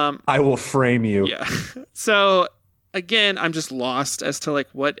 I will frame you. Yeah. So, again, I'm just lost as to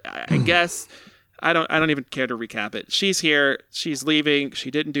what I guess. I don't even care to recap it. She's here. She's leaving. She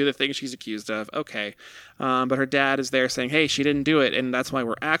didn't do the thing she's accused of. Okay. But her dad is there saying, hey, she didn't do it. And that's why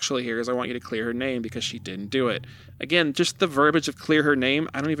we're actually here, is I want you to clear her name because she didn't do it. Again, just the verbiage of clear her name.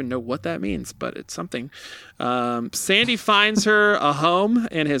 I don't even know what that means, but it's something. Sandy finds her a home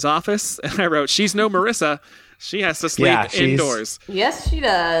in his office. And I wrote, she's no Marissa. She has to sleep indoors. Yes, she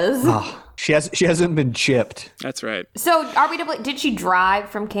does. Oh, she hasn't been chipped. That's right. So did she drive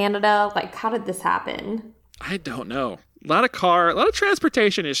from Canada? Like, how did this happen? I don't know. A lot of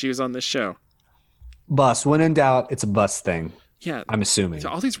transportation issues on this show. Bus. When in doubt, it's a bus thing. Yeah. I'm assuming. So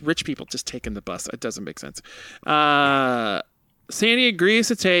all these rich people just taking the bus. It doesn't make sense. Sandy agrees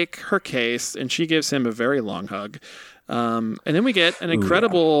to take her case, and she gives him a very long hug. And then we get an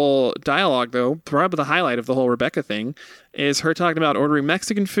incredible dialogue, though. Probably the highlight of the whole Rebecca thing is her talking about ordering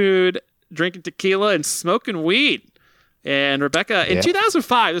Mexican food, drinking tequila, and smoking weed. And Rebecca, in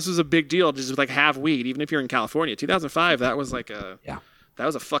 2005, this was a big deal, just have weed, even if you're in California. 2005, that was that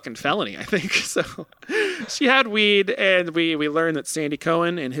was a fucking felony, I think. So she had weed, and we learned that Sandy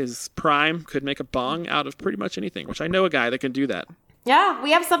Cohen in his prime could make a bong out of pretty much anything, which I know a guy that can do that. Yeah,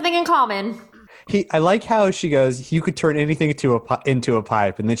 we have something in common. I like how she goes, you could turn anything into a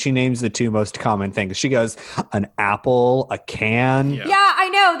pipe, and then she names the two most common things. She goes, an apple, a can. Yeah, I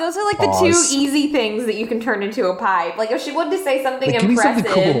know. Those are the two easy things that you can turn into a pipe. Like, if she wanted to say something impressive,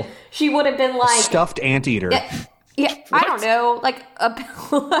 cool. She would have been like... Stuffed anteater. Yeah, I don't know. Like, a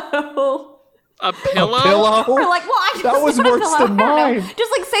pillow. A pillow? Pillow? Or like, well, I just That was want a worse pillow. than I don't know. mine.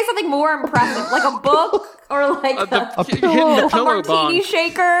 Just like say something more impressive, like a book or like A Hitting pillow. the a pillow martini bong.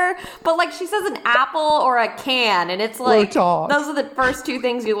 shaker. But like she says an apple or a can, and it's like toss. those are the first two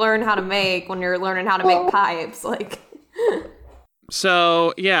things you learn how to make when you're learning how to make pipes. Like,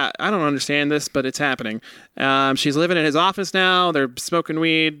 So, yeah, I don't understand this, but it's happening. She's living in his office now. They're smoking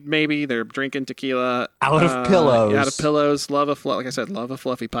weed, maybe. They're drinking tequila. Out of pillows. Out of pillows. Like I said, love a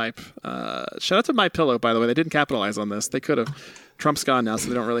fluffy pipe. Shout out to My Pillow, by the way. They didn't capitalize on this. They could have. Trump's gone now, so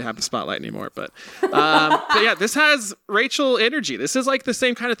they don't really have the spotlight anymore. But yeah, this has Rachel energy. This is like the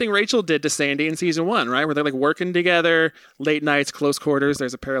same kind of thing Rachel did to Sandy in season 1, right? Where they're like working together, late nights, close quarters.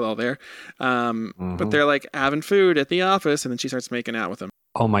 There's a parallel there. But they're like having food at the office, and then she starts making out with him.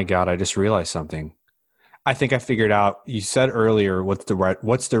 Oh my God, I just realized something. I think I figured out, you said earlier, what's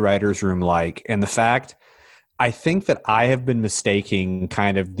the writer's room like? And the fact, I think that I have been mistaking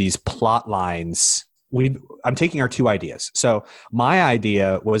kind of these plot lines. I'm taking our two ideas. So my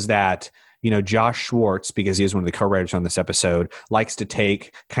idea was that, Josh Schwartz, because he is one of the co-writers on this episode, likes to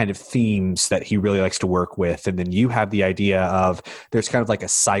take kind of themes that he really likes to work with. And then you have the idea of there's kind of like a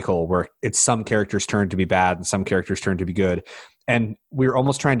cycle where it's some characters turn to be bad and some characters turn to be good. And we're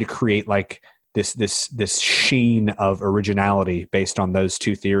almost trying to create like this sheen of originality based on those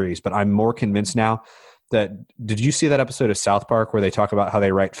two theories. But I'm more convinced now that, did you see that episode of South Park where they talk about how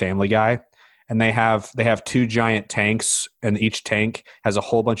they write Family Guy? And they have two giant tanks, and each tank has a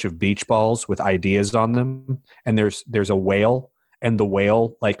whole bunch of beach balls with ideas on them. And there's a whale, and the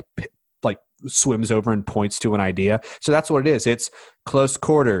whale like swims over and points to an idea. So that's what it is. It's close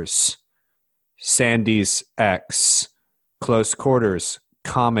quarters, Sandy's ex, close quarters,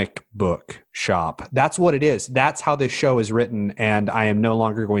 comic book shop. That's what it is. That's how this show is written, and I am no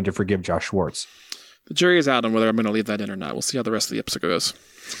longer going to forgive Josh Schwartz. The jury is out on whether I'm going to leave that in or not. We'll see how the rest of the episode goes.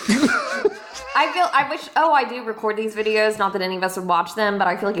 I do record these videos, not that any of us would watch them, but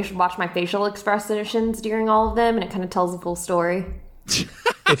I feel like you should watch my facial expressions during all of them, and it kind of tells the full story.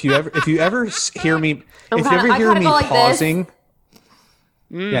 If you ever hear me, like pausing,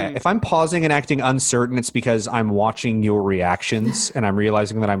 if I'm pausing and acting uncertain, it's because I'm watching your reactions and I'm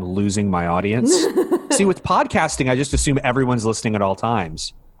realizing that I'm losing my audience. See, with podcasting, I just assume everyone's listening at all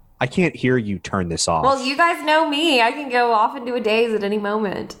times. I can't hear you turn this off. Well, you guys know me. I can go off into a daze at any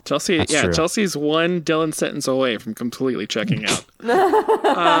moment. Chelsea, That's true. Chelsea's one Dylan sentence away from completely checking out.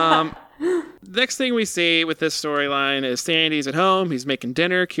 Next thing we see with this storyline is Sandy's at home. He's making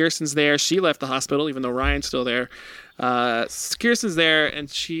dinner. Kirsten's there. She left the hospital, even though Ryan's still there. Kirsten's there,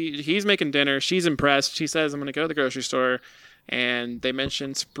 and he's making dinner. She's impressed. She says, I'm going to go to the grocery store. And they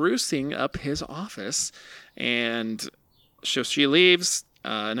mention sprucing up his office. And so she leaves.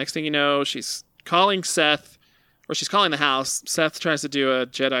 Next thing you know, she's calling Seth, or she's calling the house. Seth tries to do a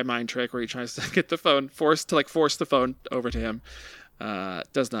Jedi mind trick where he tries to get the phone, force the phone over to him.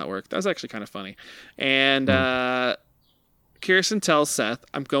 Does not work. That was actually kind of funny. And Kirsten tells Seth,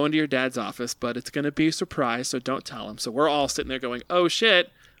 I'm going to your dad's office, but it's going to be a surprise, so don't tell him. So we're all sitting there going, oh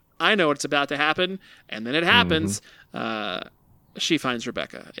shit, I know what's about to happen. And then it happens. She finds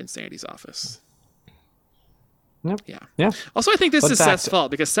Rebecca in Sandy's office. Yep. Yeah. Also, I think this is back Seth's fault,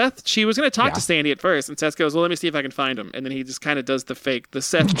 because she was going to talk to Sandy at first, and Seth goes, well, let me see if I can find him. And then he just kind of does the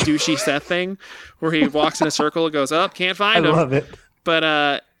Seth douchey Seth thing, where he walks in a circle and goes, can't find him. I love it.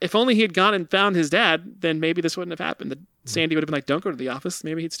 But if only he had gone and found his dad, then maybe this wouldn't have happened. Sandy would have been like, don't go to the office.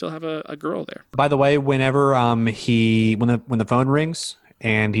 Maybe he'd still have a girl there. By the way, whenever when the phone rings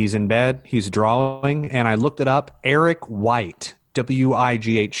and he's in bed, he's drawing, and I looked it up, Eric White,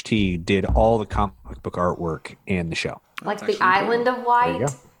 WIGHT, did all the comic book artwork in the show. Like the Island of Wight?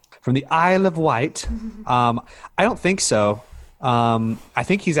 From the Isle of Wight. I don't think so. I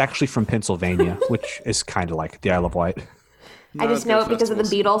think he's actually from Pennsylvania, which is kind of like the Isle of Wight. I just know it because of the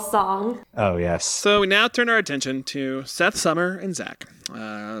Beatles song. Oh, yes. So we now turn our attention to Seth, Summer, and Zach.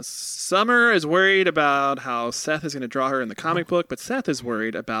 Summer is worried about how Seth is going to draw her in the comic book, but Seth is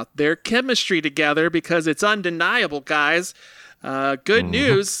worried about their chemistry together because it's undeniable, guys. Good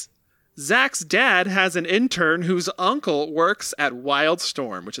news. Zach's dad has an intern whose uncle works at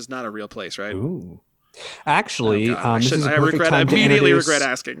Wildstorm, which is not a real place, right? Ooh. Actually, this is a I perfect time to immediately introduce regret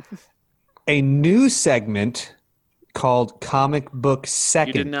asking. a new segment called Comic Book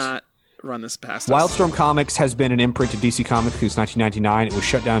Second. You did not run this past us. Wildstorm Comics has been an imprint of DC Comics since 1999. It was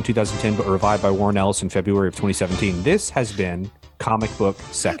shut down in 2010, but revived by Warren Ellis in February of 2017. This has been Comic Book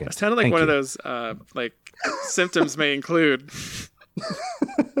Second. It sounded like Thank one you. of those symptoms may include.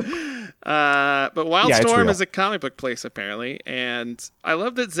 But Wildstorm is a comic book place, apparently. And I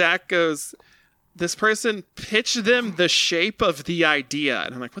love that Zach goes, this person pitched them the shape of the idea.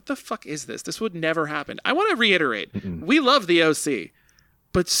 And I'm like, what the fuck is this? This would never happen. I want to reiterate, we love the OC,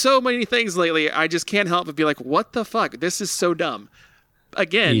 but so many things lately, I just can't help but be like, what the fuck? This is so dumb.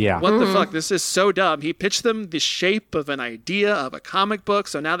 Again, what the fuck? This is so dumb. He pitched them the shape of an idea of a comic book,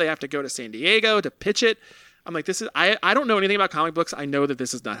 so now they have to go to San Diego to pitch it. I'm like, this is, I don't know anything about comic books. I know that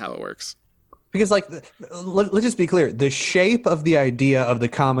this is not how it works. Because, like, let's just be clear. The shape of the idea of the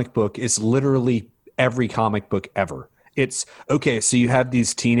comic book is literally every comic book ever. It's, okay, so you have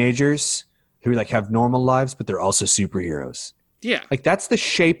these teenagers who, like, have normal lives, but they're also superheroes. Yeah. Like, that's the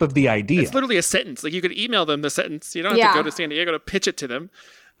shape of the idea. It's literally a sentence. Like, you could email them the sentence. You don't have to go to San Diego to pitch it to them.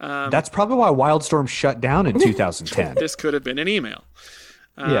 That's probably why Wildstorm shut down in 2010. This could have been an email.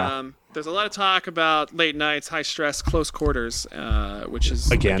 There's a lot of talk about late nights, high stress, close quarters, which is,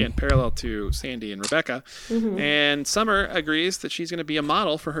 again, parallel to Sandy and Rebecca. And Summer agrees that she's going to be a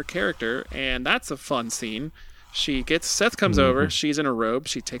model for her character, and that's a fun scene. Seth comes over. She's in a robe.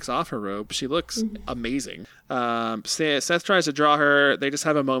 She takes off her robe. She looks amazing. Seth tries to draw her. They just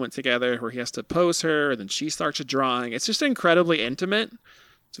have a moment together where he has to pose her, and then she starts drawing. It's just incredibly intimate.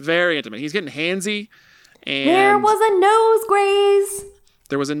 It's very intimate. He's getting handsy. And there was a nose graze.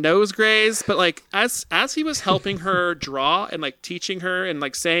 There was a nose graze, but like as he was helping her draw and like teaching her and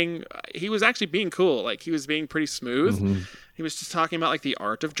like saying, he was actually being cool. Like he was being pretty smooth. He was just talking about like the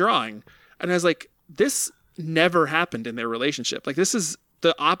art of drawing. And I was like, this never happened in their relationship. Like this is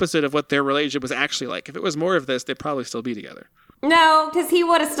the opposite of what their relationship was actually like. If it was more of this, they'd probably still be together. No, because he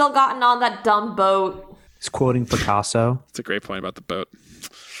would have still gotten on that dumb boat. He's quoting Picasso. It's a great point about the boat.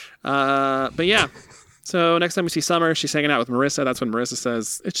 But yeah. So next time we see Summer, she's hanging out with Marissa. That's when Marissa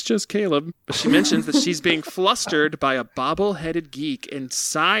says, it's just Caleb. But she mentions that she's being flustered by a bobble-headed geek in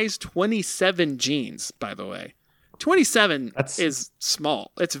size 27 jeans, by the way. 27 is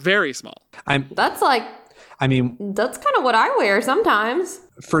small. It's very small. That's kind of what I wear sometimes.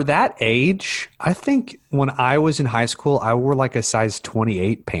 For that age, I think when I was in high school, I wore like a size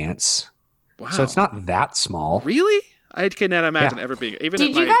 28 pants. Wow. So it's not that small. Really? I cannot imagine ever being. Even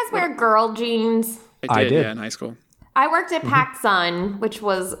Did you guys wear girl jeans? I did, yeah, in high school. I worked at PacSun, which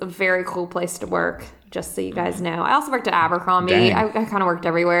was a very cool place to work, just so you guys know. I also worked at Abercrombie. Dang. I kind of worked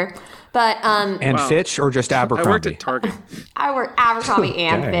everywhere. But And Fitch or just Abercrombie? I worked at Target. I worked Abercrombie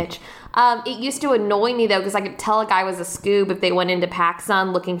and Fitch. It used to annoy me, though, because I could tell a guy was a scoob if they went into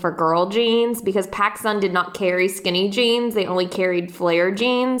PacSun looking for girl jeans, because PacSun did not carry skinny jeans. They only carried flare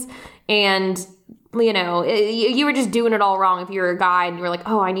jeans. And you know, you were just doing it all wrong if you were a guy and you were like,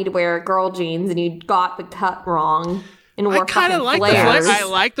 oh, I need to wear girl jeans, and you got the cut wrong and wore fucking flares. I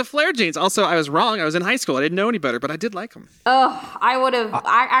like the flare jeans. Also, I was wrong. I was in high school. I didn't know any better, but I did like them. I would have.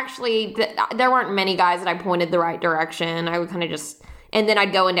 I actually, there weren't many guys that I pointed the right direction. I would kind of just, and then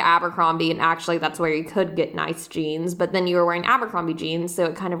I'd go into Abercrombie, and actually that's where you could get nice jeans. But then you were wearing Abercrombie jeans, so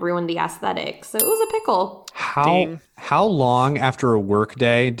it kind of ruined the aesthetic. So it was a pickle. How long after a work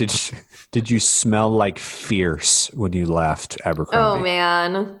day did you smell like fierce when you left Abercrombie? Oh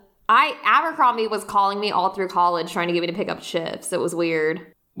man, Abercrombie was calling me all through college trying to get me to pick up shifts. It was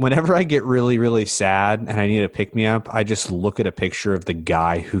weird. Whenever I get really, really sad and I need a pick-me-up, I just look at a picture of the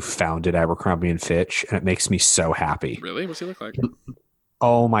guy who founded Abercrombie and Fitch, and it makes me so happy. Really? What's he look like?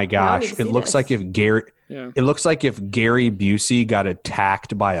 Oh my gosh! It looks like if Gary. Yeah. It looks like if Gary Busey got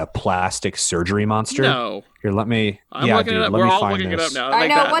attacked by a plastic surgery monster. No. Here, let me. I'm looking it up. We're all looking this. it up now. I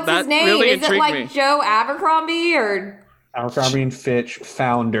know. What's his name? Really Is it like me. Joe Abercrombie or Abercrombie and Fitch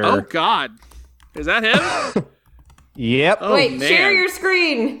founder. Oh God, is that him? Yep. Oh, wait, man. share your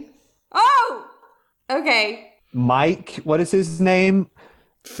screen. Oh, okay. Mike, what is his name?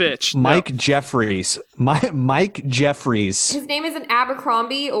 Fitch. Mike Jeffries. Mike Jeffries. His name isn't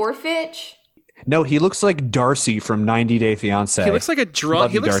Abercrombie or Fitch. No, he looks like Darcy from 90 Day Fiancé. He looks like a drunk.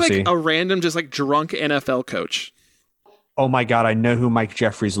 Love He you, looks Darcy. like a random, just like drunk NFL coach. Oh my God, I know who Mike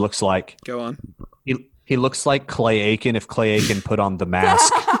Jeffries looks like. Go on. He looks like Clay Aiken if Clay Aiken put on the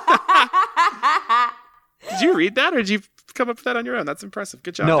mask. Did you read that, or did you come up with that on your own? That's impressive.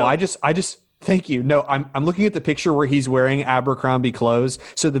 Good job. No, Dylan. I just thank you. No, I'm looking at the picture where he's wearing Abercrombie clothes.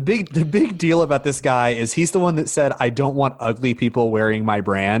 So the big deal about this guy is he's the one that said, I don't want ugly people wearing my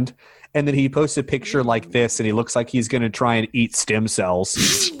brand. And then he posts a picture like this, and he looks like he's going to try and eat stem cells.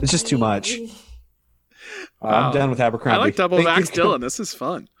 It's just too much. I'm done with Abercrombie. I like double Thank vax you. Dylan. This is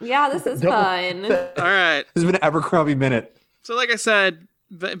fun. Yeah, this is fun. All right. This has been an Abercrombie minute. So like I said,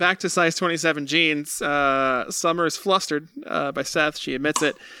 back to size 27 jeans. Summer is flustered by Seth. She admits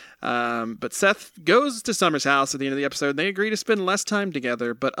it. But Seth goes to Summer's house at the end of the episode. They agree to spend less time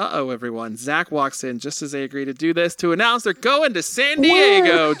together. But everyone, Zach walks in just as they agree to do this to announce they're going to San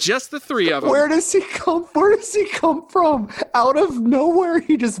Diego. Just the three of them. Where does he come from? Out of nowhere,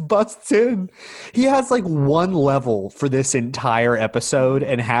 he just busts in. He has like one level for this entire episode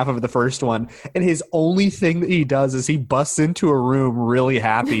and half of the first one. And his only thing that he does is he busts into a room really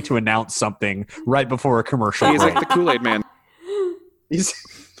happy to announce something right before a commercial. He's like the Kool-Aid man. He's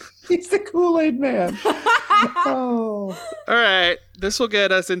the Kool-Aid man. Oh. All right. This will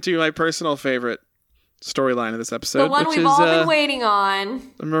get us into my personal favorite storyline of this episode. The one which we've is, all been waiting on.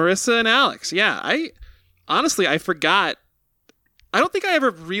 Marissa and Alex. Yeah. I forgot. I don't think I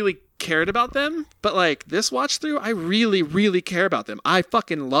ever really cared about them, but like this watch through, I really, really care about them. I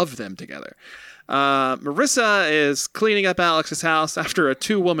fucking love them together. Marissa is cleaning up Alex's house after a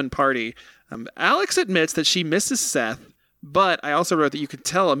 2-woman party. Alex admits that she misses Seth. But I also wrote that you could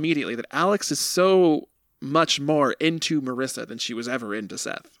tell immediately that Alex is so much more into Marissa than she was ever into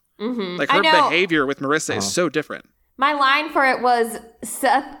Seth. Mm-hmm. Like her behavior with Marissa is so different. My line for it was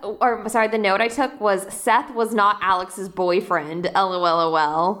the note I took was Seth was not Alex's boyfriend,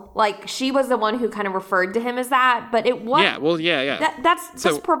 LOL. Like she was the one who kind of referred to him as that, but it was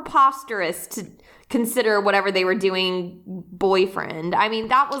That's preposterous to consider whatever they were doing boyfriend. I mean,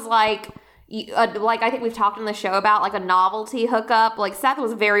 that was like I think we've talked on the show about like a novelty hookup. Like Seth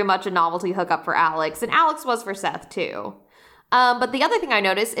was very much a novelty hookup for Alex, and Alex was for Seth too. But the other thing I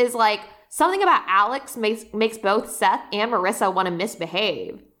noticed is like something about Alex makes both Seth and Marissa want to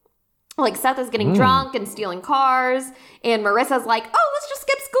misbehave. Like Seth is getting drunk and stealing cars, and Marissa's like, "Oh, let's just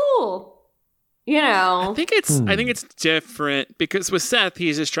skip school." You know, I think it's different because with Seth,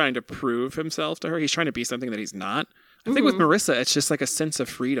 he's just trying to prove himself to her. He's trying to be something that he's not. I think with Marissa, it's just like a sense of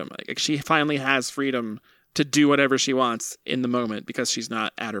freedom. Like she finally has freedom to do whatever she wants in the moment because she's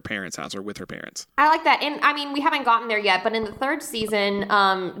not at her parents' house or with her parents. I like that. And I mean, we haven't gotten there yet, but in the third season,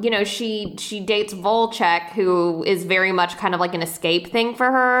 she dates Volchek, who is very much kind of like an escape thing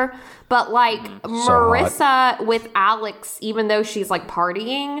for her. But like Marissa with Alex, even though she's like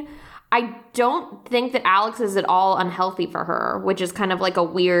partying, I don't think that Alex is at all unhealthy for her, which is kind of like a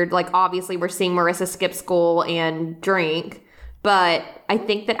weird, like obviously we're seeing Marissa skip school and drink, but I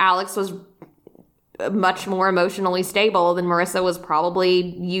think that Alex was much more emotionally stable than Marissa was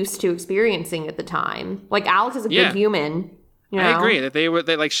probably used to experiencing at the time. Like Alex is a good human. You know? I agree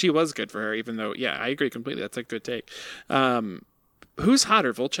that she was good for her, even though, I agree completely. That's a good take. Who's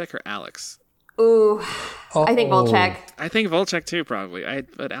hotter, Volchek or Alex? Ooh, I think Volchek. I think Volchek too, probably.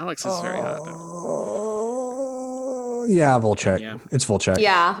 But Alex is very hot. Yeah, Volchek. Yeah. It's Volchek.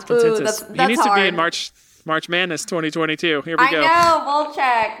 Yeah. Ooh, that's he needs hard. to be in March Madness 2022. Here we go. I know,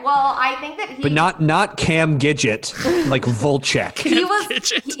 Volchek. Well, I think that he... But not Cam Gidget, like Volchek. He was...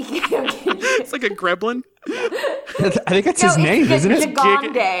 It's like a gremlin. I think that's his name, isn't it?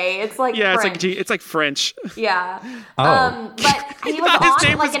 Gigande. It's like French. It's like French. Yeah. Oh. But he was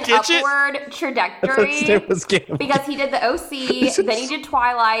on like an upward trajectory because he did the OC, then he did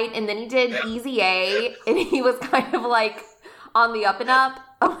Twilight, and then he did Easy A, and he was kind of like on the up and up.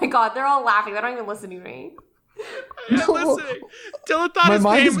 Oh my God, they're all laughing. They don't even listen to me. I'm listening. Dylan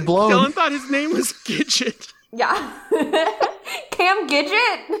thought his name was Gidget. Yeah. Cam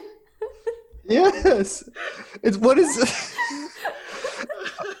Gidget? Yes. What is...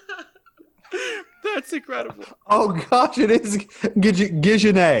 That's incredible. Oh gosh, it is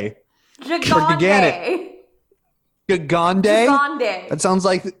Gigane. Gigande. Gigande? That sounds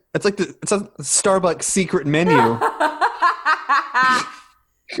like the Starbucks secret menu.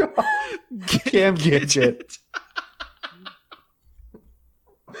 Cam Gidget.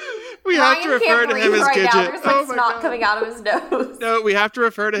 We have to refer to him as right Gidget. Now. There's like snot coming out of his nose. No, we have to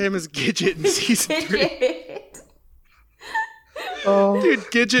refer to him as Gidget in season 3. Dude,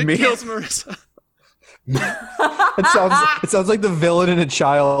 Gidget kills Marissa. It sounds like the villain in a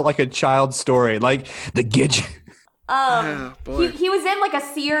child story, like the Gidget. He was in like a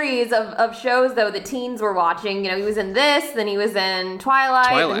series of shows though that teens were watching. You know, he was in this, then he was in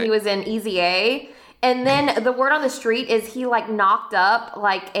Twilight. And he was in Easy A. And then the word on the street is he like knocked up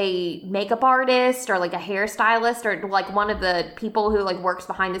like a makeup artist or like a hairstylist or like one of the people who like works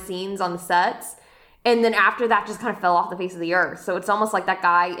behind the scenes on the sets. And then after that just kind of fell off the face of the earth. So it's almost like that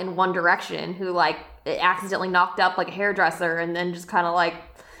guy in One Direction who like accidentally knocked up like a hairdresser and then just kind of like,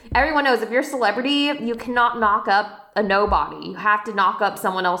 everyone knows if you're a celebrity, you cannot knock up a nobody. You have to knock up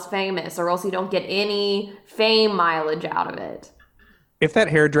someone else famous or else you don't get any fame mileage out of it. If that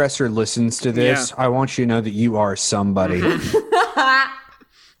hairdresser listens to this, I want you to know that you are somebody.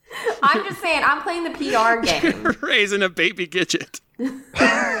 I'm just saying, I'm playing the PR game. You're raising a baby Gidget.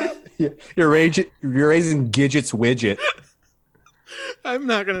 You're raising Gidget's widget. I'm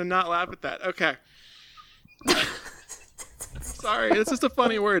not gonna not laugh at that. Okay. Sorry, it's just a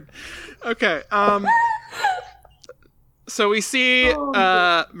funny word. Okay. So we see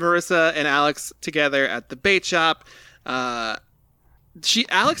Marissa and Alex together at the bait shop.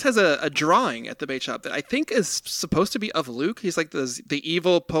 Alex has a drawing at the bait shop that I think is supposed to be of Luke. He's like the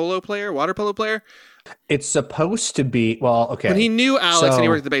evil water polo player. It's supposed to be, well, okay. When he knew Alex and he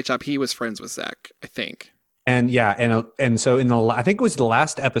worked at the bait shop, he was friends with Zach, I think. And yeah, and so I think it was the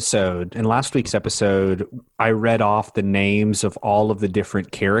last episode, in last week's episode, I read off the names of all of the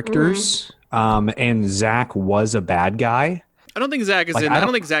different characters. And Zach was a bad guy. I don't think Zach is I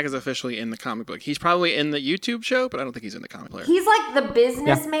don't think Zach is officially in the comic book. He's probably in the YouTube show, but I don't think he's in the comic book. He's like the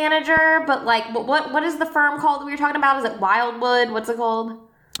business manager, but like, what is the firm called that we were talking about? Is it Wildwood? What's it called?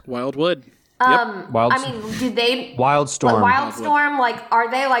 Wildwood. I mean, do they Wildstorm? Wildstorm, like, are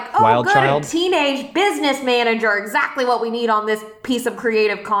they like, oh, Wild good, Child? Teenage business manager, exactly what we need on this piece of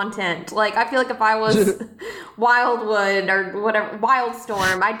creative content. Like, I feel like if I was Wildwood or whatever,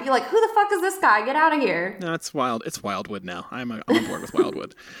 Wildstorm, I'd be like, who the fuck is this guy? Get out of here. No, it's Wildwood now. I'm on board with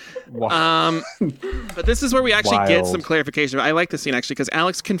Wildwood. But this is where we actually get some clarification. I like this scene actually because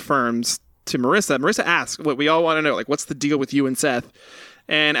Alex confirms to Marissa. Marissa asks what we all want to know, like, what's the deal with you and Seth?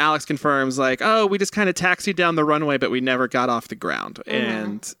 And Alex confirms, like, oh, we just kind of taxied down the runway, but we never got off the ground. Mm-hmm.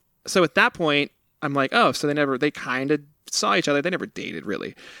 And so at that point, I'm like, oh, so they kind of saw each other. They never dated,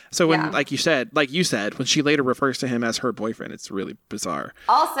 really. So when, like you said, when she later refers to him as her boyfriend, it's really bizarre.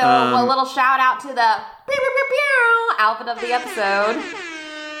 Also, a little shout out to the pew, pew, pew, pew, outfit of the episode.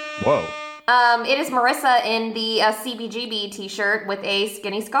 Whoa. It is Marissa in the CBGB t-shirt with a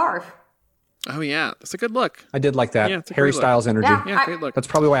skinny scarf. Oh, yeah. That's a good look. I did like that. Yeah, Harry Styles energy. Yeah, great look. That's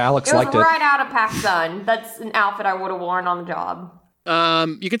probably why Alex liked it. It was right out of PacSun. That's an outfit I would have worn on the job.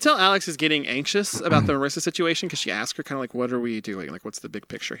 You can tell Alex is getting anxious about the Marissa situation because she asked her kind of like, what are we doing? Like, what's the big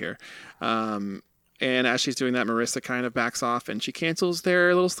picture here? And as she's doing that, Marissa kind of backs off and she cancels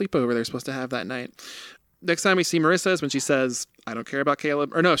their little sleepover they're supposed to have that night. Next time we see Marissa is when she says, I don't care about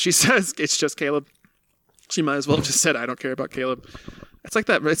Caleb. Or no, she says, it's just Caleb. She might as well have just said, I don't care about Caleb. It's like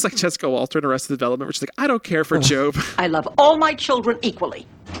that. It's like Jessica Walter in Arrested Development, where she's like, I don't care for Job. I love all my children equally.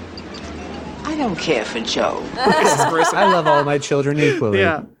 I don't care for Job. I love all my children equally.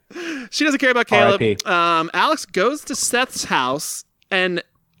 Yeah. She doesn't care about Caleb. R.I.P. Alex goes to Seth's house, and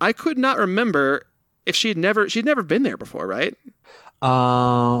I could not remember if she'd never been there before, right?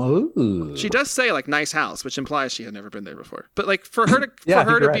 Ooh. She does say like nice house, which implies she had never been there before. But like for her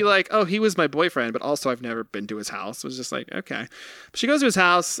to be like, oh, he was my boyfriend, but also I've never been to his house. It was just like, okay. But she goes to his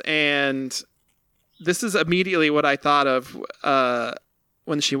house, and this is immediately what I thought of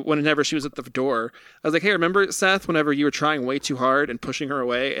whenever she was at the door. I was like, hey, remember Seth, whenever you were trying way too hard and pushing her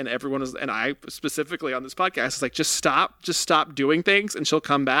away, and everyone was, and I specifically on this podcast is like, just stop doing things, and she'll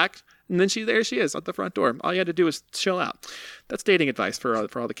come back. And then there she is at the front door. All you had to do was chill out. That's dating advice for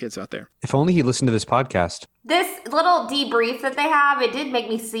all the kids out there. If only he listened to this podcast. This little debrief that they have, it did make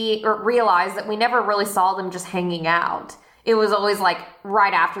me see or realize that we never really saw them just hanging out. It was always like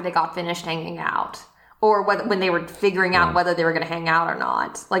right after they got finished hanging out, or when they were figuring out whether they were going to hang out or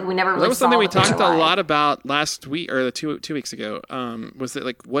not. Like we never really. That was saw something we talked a lot about last week or 2 weeks ago. Was that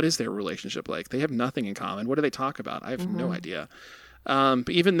like what is their relationship like? They have nothing in common. What do they talk about? I have no idea. But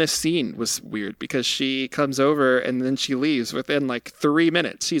even this scene was weird because she comes over and then she leaves within like 3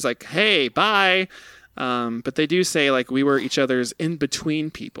 minutes. She's like, hey, bye. But they do say like we were each other's in between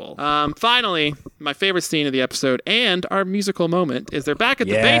people. Finally, my favorite scene of the episode and our musical moment is they're back at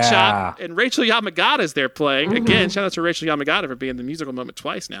the bait shop and Rachel Yamagata is there playing. Again, shout out to Rachel Yamagata for being the musical moment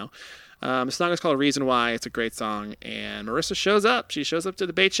twice now. The song is called Reason Why. It's a great song. And Marissa shows up. She shows up to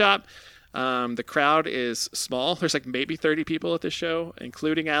the bait shop. The crowd is small. There's like maybe 30 people at this show,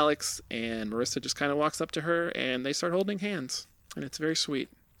 including Alex, and Marissa just kind of walks up to her and they start holding hands, and it's very sweet.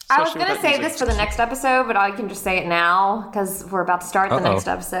 I was going to say this for the next episode, but I can just say it now because we're about to start the next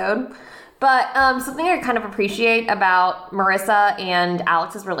episode. But something I kind of appreciate about Marissa and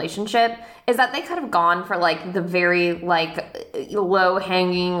Alex's relationship is that they could have gone for like the very like low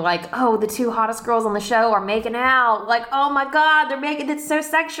hanging, like, oh, the two hottest girls on the show are making out. Like, oh my God, they're making it so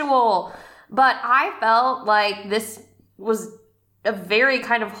sexual. But I felt like this was a very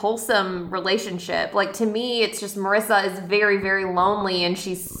kind of wholesome relationship. Like to me, it's just Marissa is very, very lonely and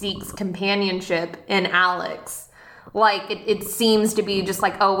she seeks companionship in Alex. Like, it seems to be just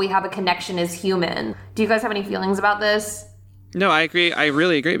like, oh, we have a connection as human. Do you guys have any feelings about this? No, I agree. I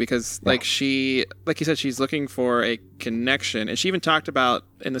really agree because, like you said, she's looking for a connection. And she even talked about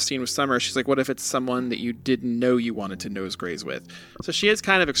in the scene with Summer, she's like, what if it's someone that you didn't know you wanted to nose graze with? So she is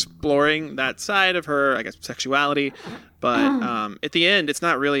kind of exploring that side of her, I guess, sexuality. But at the end, it's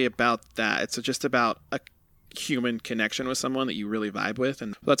not really about that. It's just about a human connection with someone that you really vibe with.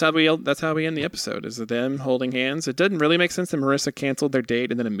 And that's how we end the episode, is them holding hands. It didn't really make sense that Marissa canceled their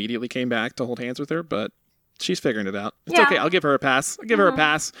date and then immediately came back to hold hands with her, but she's figuring it out. It's okay. I'll give her a pass. Her a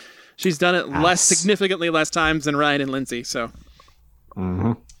pass. She's done it significantly less times than Ryan and Lindsay. So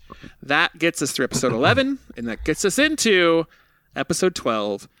that gets us through episode 11, and that gets us into episode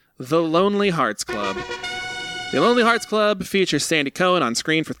 12, The Lonely Hearts Club. The Lonely Hearts Club features Sandy Cohen on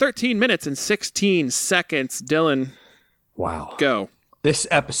screen for 13 minutes and 16 seconds. Dylan, wow. Go. This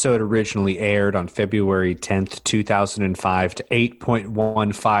episode originally aired on February 10th, 2005 to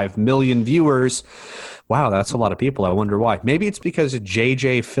 8.15 million viewers. Wow, that's a lot of people. I wonder why. Maybe it's because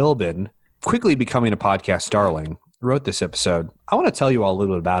J.J. Philbin, quickly becoming a podcast darling, wrote this episode. I want to tell you all a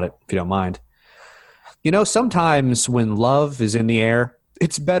little bit about it, if you don't mind. You know, sometimes when love is in the air,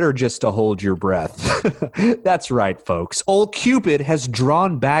 it's better just to hold your breath. That's right, folks. Old Cupid has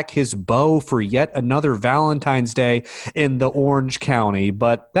drawn back his bow for yet another Valentine's Day in the Orange County,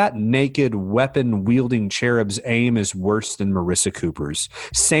 but that naked weapon-wielding cherub's aim is worse than Marissa Cooper's.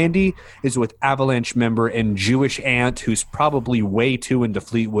 Sandy is with Avalanche member and Jewish aunt who's probably way too into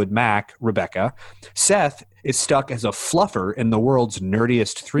Fleetwood Mac, Rebecca. Seth is stuck as a fluffer in the world's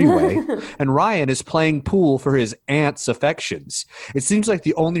nerdiest three-way, and Ryan is playing pool for his aunt's affections. It seems like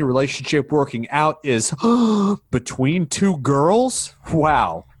the only relationship working out is between two girls?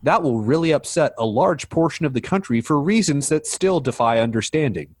 Wow, that will really upset a large portion of the country for reasons that still defy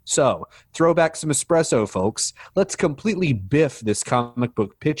understanding. So, throw back some espresso, folks. Let's completely biff this comic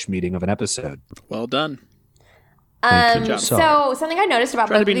book pitch meeting of an episode. Well done. So something I noticed about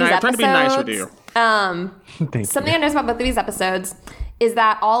both of these episodes. Trying to be nice with you. Something I noticed about both of these episodes is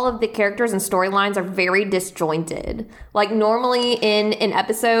that all of the characters and storylines are very disjointed. Like normally in an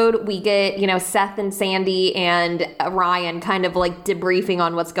episode, we get, Seth and Sandy and Ryan kind of like debriefing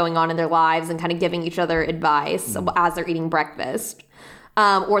on what's going on in their lives and kind of giving each other advice as they're eating breakfast.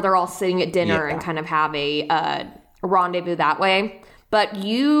 Or they're all sitting at dinner and kind of have a rendezvous that way. But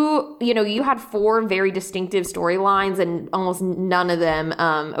you had 4 very distinctive storylines and almost none of them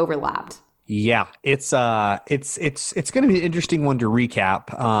overlapped. Yeah, it's going to be an interesting one to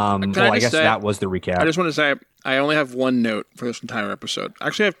recap. I guess that was the recap. I just want to say I only have one note for this entire episode. I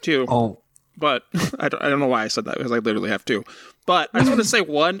actually have 2. Oh, but I don't know why I said that because I literally have 2. But I just want to say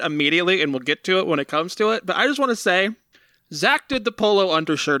one immediately, and we'll get to it when it comes to it. But I just want to say Zach did the polo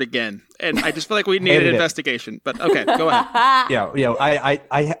undershirt again, and I just feel like we need an investigation. But okay, go ahead.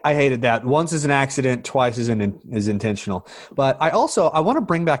 I hated that. Once is an accident, twice is intentional. But I want to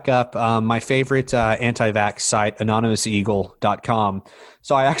bring back up my favorite anti-vax site, anonymouseagle.com.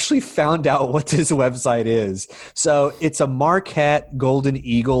 So I actually found out what this website is. So it's a Marquette Golden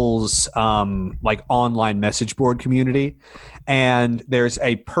Eagles like online message board community, and there's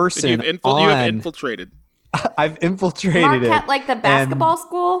a person you have infiltrated. I've infiltrated Marquette, it. like the basketball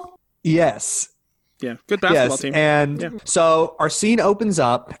school? Yes. Yeah, good basketball team. And so our scene opens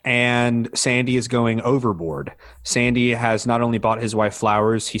up and Sandy is going overboard. Sandy has not only bought his wife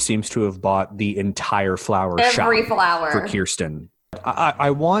flowers, he seems to have bought the entire flower shop for Kirsten.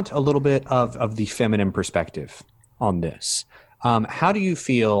 I want a little bit of the feminine perspective on this. How do you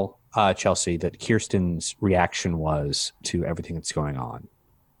feel, Chelsea, that Kirsten's reaction was to everything that's going on?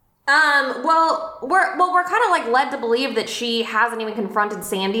 We're kind of like led to believe that she hasn't even confronted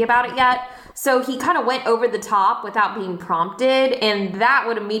Sandy about it yet. So he kind of went over the top without being prompted, and that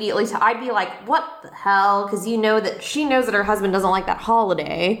would immediately, I'd be like, what the hell? Because she knows that her husband doesn't like that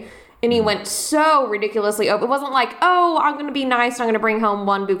holiday. And he went so ridiculously over. It wasn't like, oh, I'm going to be nice and I'm going to bring home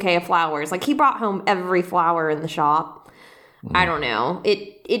 1 bouquet of flowers. Like, he brought home every flower in the shop. I don't know.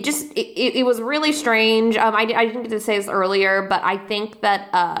 It was really strange. I didn't get to say this earlier, but I think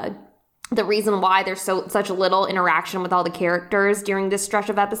that the reason why there's such little interaction with all the characters during this stretch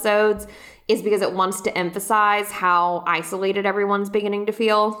of episodes is because it wants to emphasize how isolated everyone's beginning to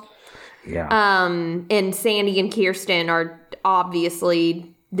feel. Yeah. And Sandy and Kirsten are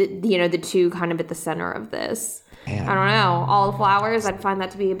obviously the two kind of at the center of this. Man. I don't know. All the flowers, I'd find that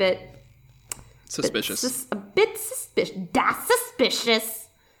to be a bit suspicious. A bit suspicious. That's suspicious.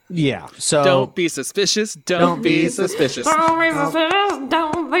 Yeah. So don't be suspicious. Don't be suspicious. Don't be suspicious.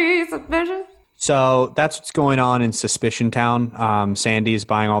 Don't be suspicious. So that's what's going on in Suspicion Town. Sandy is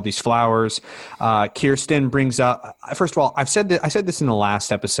buying all these flowers. Kirsten brings up. First of all, I said this in the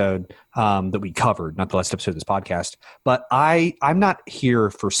last episode that we covered, not the last episode of this podcast. But I'm not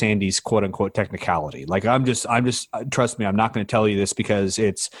here for Sandy's quote unquote technicality. Like I'm just. Trust me, I'm not going to tell you this because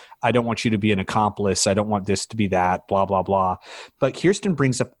I don't want you to be an accomplice. I don't want this to be that. Blah blah blah. But Kirsten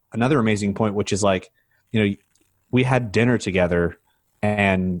brings up another amazing point, which is like, we had dinner together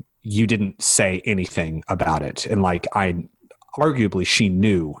and you didn't say anything about it. And like, arguably she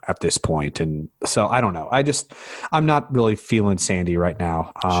knew at this point. And so I don't know. I'm not really feeling Sandy right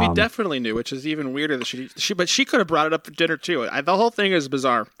now. She definitely knew, which is even weirder that but she could have brought it up for dinner too. The whole thing is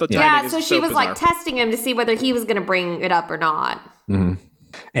bizarre. So she was bizarre. Like testing him to see whether he was going to bring it up or not. Mm-hmm.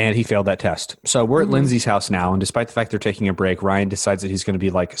 And he failed that test. So we're at Lindsay's house now, and despite the fact they're taking a break, Ryan decides that he's going to be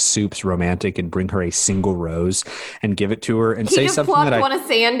like Soup's romantic and bring her a single rose and give it to her and say something that he just plucked one of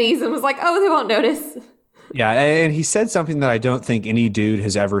Sandy's and was like, "Oh, they won't notice." Yeah, and he said something that I don't think any dude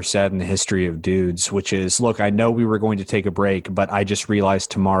has ever said in the history of dudes, which is, "Look, I know we were going to take a break, but I just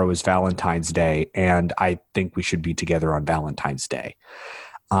realized tomorrow is Valentine's Day, and I think we should be together on Valentine's Day."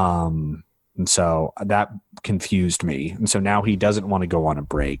 And so that confused me. And so now he doesn't want to go on a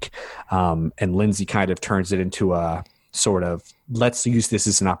break. And Lindsay kind of turns it into a sort of, let's use this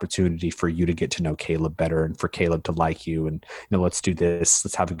as an opportunity for you to get to know Caleb better and for Caleb to like you. And, let's do this.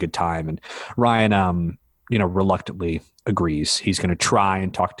 Let's have a good time. And Ryan, reluctantly agrees. He's going to try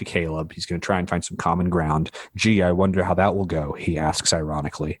and talk to Caleb. He's going to try and find some common ground. Gee, I wonder how that will go, he asks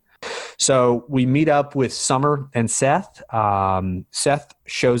ironically. So we meet up with Summer and Seth. Seth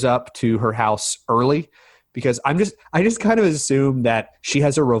shows up to her house early because I just kind of assume that she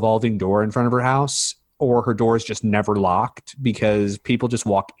has a revolving door in front of her house, or her door is just never locked because people just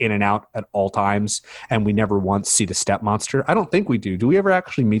walk in and out at all times, and we never once see the step monster. I don't think we do. Do we ever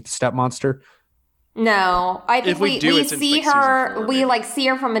actually meet the step monster? No, I think we see her. Four, we see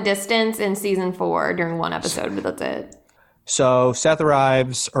her from a distance in season 4 during one episode, but that's it. So Seth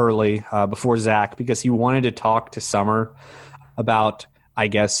arrives early before Zach because he wanted to talk to Summer about, I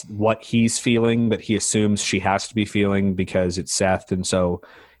guess, what he's feeling, that he assumes she has to be feeling because it's Seth. And so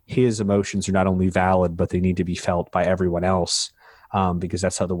his emotions are not only valid, but they need to be felt by everyone else because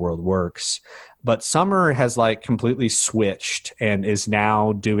that's how the world works. But Summer has completely switched and is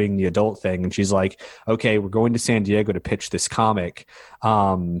now doing the adult thing. And she's like, okay, we're going to San Diego to pitch this comic.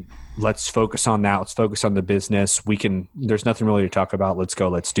 Let's focus on that. Let's focus on the business. There's nothing really to talk about. Let's go.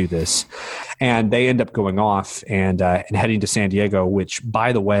 Let's do this. And they end up going off and heading to San Diego, which,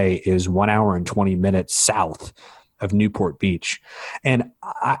 by the way, is 1 hour and 20 minutes south of Newport Beach. And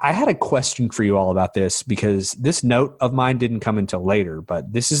I had a question for you all about this because this note of mine didn't come until later,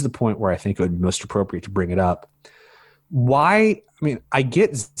 but this is the point where I think it would be most appropriate to bring it up. I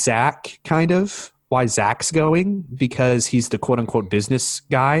get Zach kind of, why Zach's going because he's the quote unquote business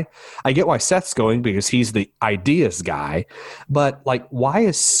guy. I get why Seth's going because he's the ideas guy, but why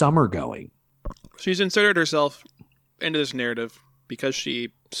is Summer going? She's inserted herself into this narrative because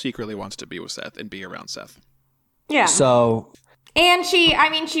she secretly wants to be with Seth and be around Seth. Yeah. So, and she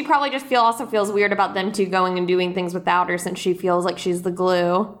probably just also feels weird about them two going and doing things without her since she feels like she's the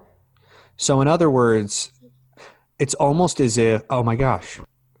glue. So in other words, it's almost as if, oh my gosh,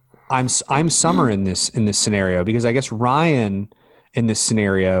 I'm Summer in this scenario because I guess Ryan in this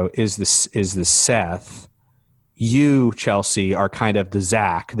scenario is the Seth. You, Chelsea, are kind of the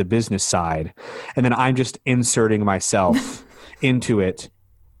Zach, the business side, and then I'm just inserting myself into it.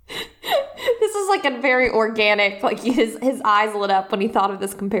 This is a very organic, his eyes lit up when he thought of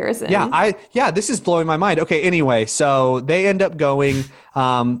this comparison. Yeah, this is blowing my mind. Okay, anyway, so they end up going.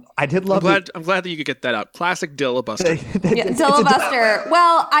 I did love. I'm glad that you could get that out. Classic Dillabuster. Dillabuster.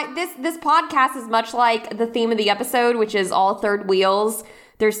 Well, this podcast is much like the theme of the episode, which is all third wheels.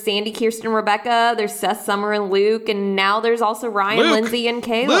 There's Sandy, Kirsten, Rebecca. There's Seth, Summer, and Luke, and now there's also Ryan, Luke. Lindsay, and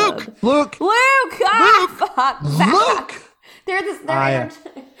Caleb. Luke. Ah, fuck. Luke. They're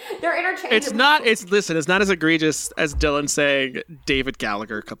interchangeable. It's not as egregious as Dylan saying David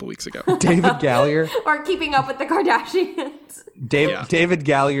Gallagher a couple weeks ago. David Gallagher. Or Keeping Up with the Kardashians. David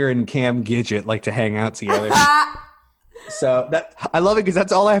Gallagher and Cam Gidget like to hang out together. So I love it because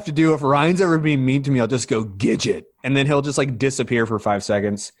that's all I have to do. If Ryan's ever being mean to me, I'll just go Gidget, and then he'll just disappear for 5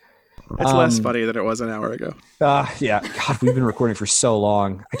 seconds. It's less funny than it was an hour ago. Yeah. God, we've been recording for so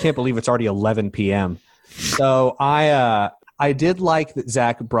long. I can't believe it's already 11 p.m. So I did like that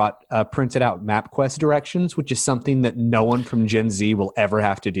Zach brought printed out MapQuest directions, which is something that no one from Gen Z will ever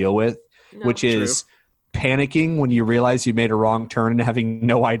have to deal with, which is panicking when you realize you made a wrong turn and having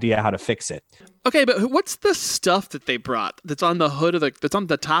no idea how to fix it. Okay, but what's the stuff that they brought that's on the hood of that's on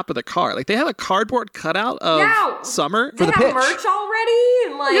the top of the car? Like, they have a cardboard cutout of Summer They the have pitch. merch already,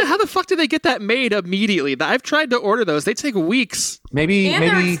 and like, Yeah, how the fuck did they get that made immediately? I've tried to order those. They take weeks. Maybe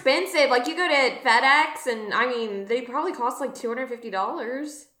they're expensive. Like, you go to FedEx, and I mean, they probably cost like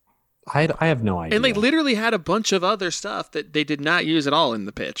 $250. I have no idea. And they literally had a bunch of other stuff that they did not use at all in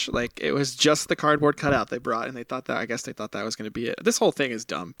the pitch. Like, it was just the cardboard cutout they brought, and I guess they thought that was going to be it. This whole thing is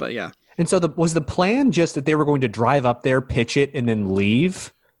dumb, but yeah. And so was the plan just that they were going to drive up there, pitch it, and then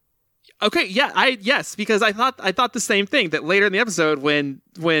leave? Okay, yeah, yes, because I thought the same thing, that later in the episode when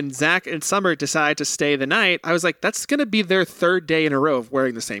Zach and Summer decide to stay the night, I was like, that's going to be their third day in a row of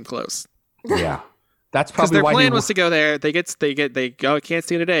wearing the same clothes. Yeah. That's Because probably their why plan was to go there. They go, can't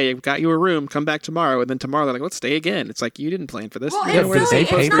stay today. Got you a room. Come back tomorrow. And then tomorrow they're like, let's stay again. It's like, you didn't plan for this. Well, You gotta it's wear the not same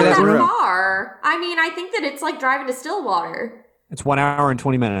pay clothes for that that room. far. I mean, I think that it's like driving to Stillwater. It's 1 hour and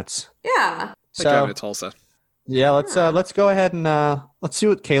 20 minutes. Yeah. Like driving to Tulsa. Yeah, let's go ahead and let's see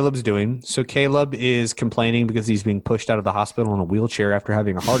what Caleb's doing. So Caleb is complaining because he's being pushed out of the hospital in a wheelchair after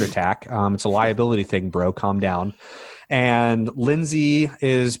having a heart attack. It's a liability thing, bro. Calm down. And Lindsay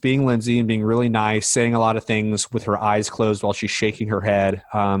is being Lindsay and being really nice, saying a lot of things with her eyes closed while she's shaking her head.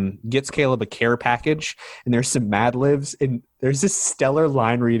 Gets Caleb a care package, and there's some Mad Libs. And there's this stellar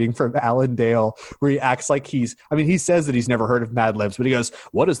line reading from Alan Dale where he acts like he says that he's never heard of Mad Libs, but he goes,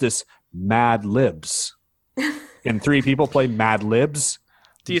 "What is this Mad Libs?" And 3 people play Mad Libs.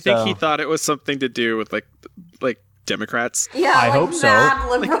 Do you think he thought it was something to do with like Democrats? Yeah, I like hope so. mad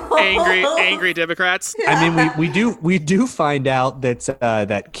liberal. Angry Democrats? I mean, we do find out that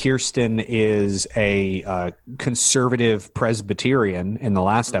that Kirsten is a conservative Presbyterian in the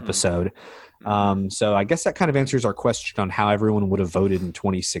last episode. So I guess that kind of answers our question on how everyone would have voted in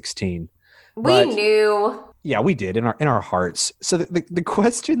 2016. We knew. Yeah, we did in our hearts. So the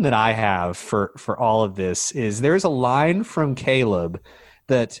question that I have for all of this is, there's a line from Caleb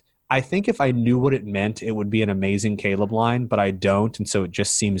that I think if I knew what it meant, it would be an amazing Caleb line, but I don't, and so it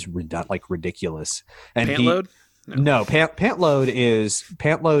just seems ridiculous. And Pant load? No, pant load.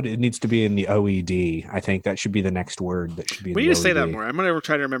 It needs to be in the OED. I think that should be the next word that should be in We the need to say OED. that more. I'm going to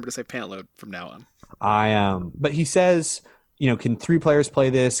try to remember to say pant load from now on. But he says, can 3 players play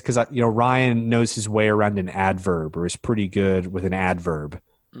this? Because Ryan knows his way around an adverb, or is pretty good with an adverb.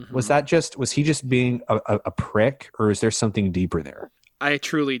 Mm-hmm. Was he just being a prick, or is there something deeper there? I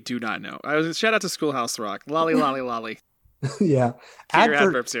truly do not know. Shout out to Schoolhouse Rock. Lolly, lolly, lolly. Yeah, Keep your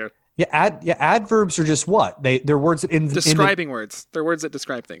adverbs here. Yeah, adverbs are just what? They're words that Describing words. They're words that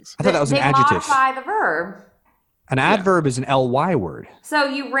describe things. I thought that was an They adjective. modify the verb. An adverb is an ly word. So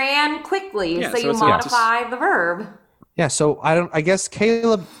you ran quickly, Yeah, so so you it's modify the verb. Yeah, so I guess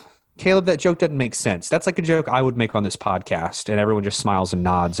Caleb, that joke doesn't make sense. That's like a joke I would make on this podcast, and everyone just smiles and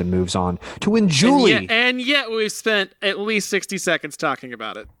nods and moves on to when Julie. And yet we've spent at least 60 seconds talking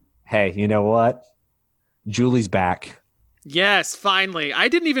about it. Hey, you know what? Julie's back. Yes, finally. I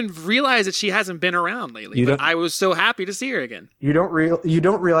didn't even realize that she hasn't been around lately, You but don't- I was so happy to see her again. You don't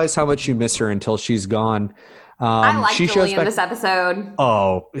realize how much you miss her until she's gone. I like she Julie shows in back. this episode.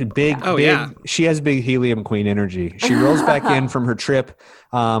 Oh, big. yeah. She has big helium queen energy. She rolls back in from her trip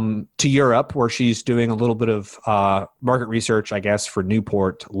to Europe, where she's doing a little bit of market research, I guess, for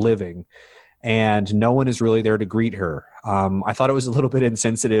Newport Living. And no one is really there to greet her. I thought it was a little bit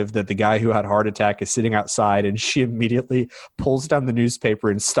insensitive that the guy who had a heart attack is sitting outside, and she immediately pulls down the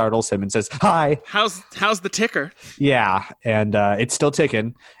newspaper and startles him and says, "Hi." How's the ticker? Yeah, and it's still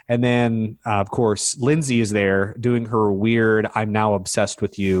ticking. And then, of course, Lindsay is there doing her weird "I'm now obsessed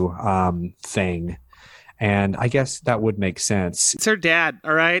with you" thing. And I guess that would make sense. It's her dad,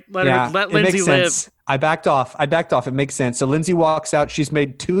 all right? Let it Lindsay makes live. sense. I backed off. It makes sense. So Lindsay walks out. She's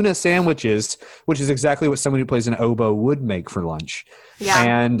made tuna sandwiches, which is exactly what someone who plays an oboe would make for lunch. Yeah.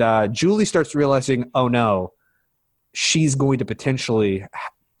 And Julie starts realizing, oh no, she's going to potentially,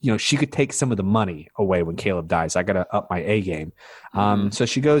 she could take some of the money away when Caleb dies. I got to up my A game. So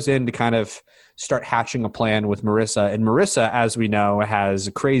she goes in to kind of start hatching a plan with Marissa. And Marissa, as we know, has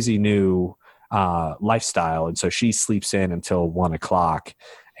a crazy new lifestyle. And so she sleeps in until 1 o'clock.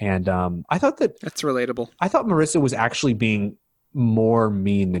 And I thought That's relatable. I thought Marissa was actually being more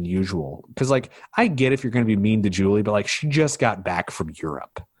mean than usual. Because, I get if you're going to be mean to Julie, but, she just got back from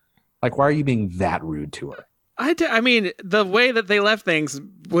Europe. Why are you being that rude to her? I mean, the way that they left things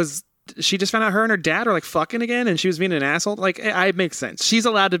was she just found out her and her dad are fucking again, and she was being an asshole. It makes sense. She's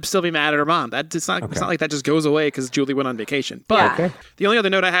allowed to still be mad at her mom. It's not like that just goes away because Julie went on vacation. But Yeah. the only other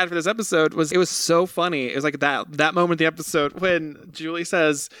note I had for this episode was it was so funny. It was that moment in the episode when Julie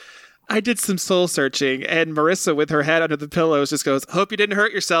says, I did some soul searching, and Marissa, with her head under the pillows, just goes, "Hope you didn't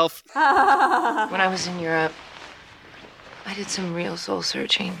hurt yourself." When I was in Europe, I did some real soul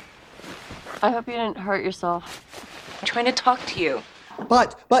searching. I hope you didn't hurt yourself. I'm trying to talk to you.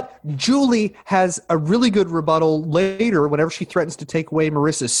 But Julie has a really good rebuttal later whenever she threatens to take away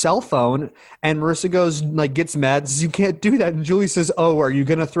Marissa's cell phone, and Marissa goes, like, gets mad, says, "You can't do that." And Julie says, "Oh, are you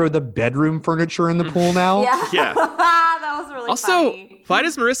going to throw the bedroom furniture in the pool now?" Yeah. That was really Also, funny. why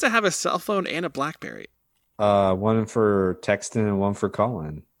does Marissa have a cell phone and a BlackBerry? One for texting and one for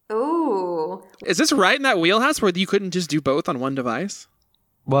calling. Ooh. Is this right in that wheelhouse where you couldn't just do both on one device?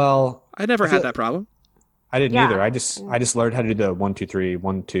 Well, I never had that problem. I didn't Yeah. either. I just learned how to do the 1, 2, 3,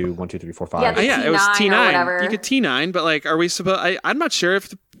 1, 2, 1, 2, 3, 4, 5. Yeah, the Yeah, it was T9 or T9. whatever. You could T9, but like, are we supposed? I'm not sure if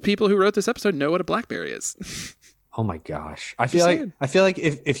the people who wrote this episode know what a BlackBerry is. Oh my gosh. I feel like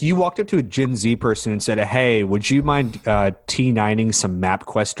if you walked up to a Gen Z person and said, "Hey, would you mind T9ing some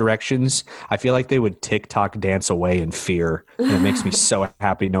MapQuest directions?" I feel like they would TikTok dance away in fear. And it makes me so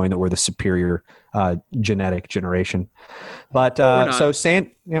happy knowing that we're the superior genetic generation. But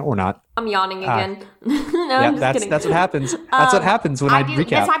or not. I'm yawning again. No, I'm just kidding. That's what happens. That's what happens when I This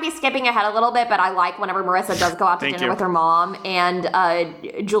recap. might be skipping ahead a little bit, but I like whenever Marissa does go out to Thank dinner you. with her mom, and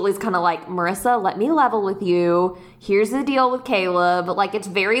Julie's kind of like, "Marissa, let me level with you. Here's the deal with Caleb." Like, it's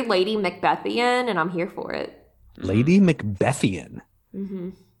very Lady Macbethian, and I'm here for it. Lady Macbethian. Mm-hmm.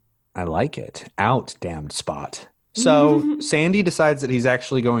 I like it. Out, damned spot. So Sandy decides that he's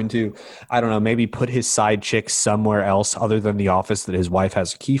actually going to, I don't know, maybe put his side chick somewhere else other than the office that his wife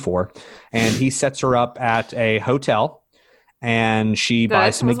has a key for. And he sets her up at a hotel, and she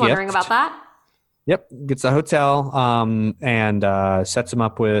buys him a gift. I was wondering about that. Yep, gets a hotel and sets him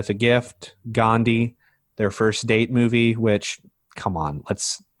up with a gift, Gandhi, their first date movie, which, come on,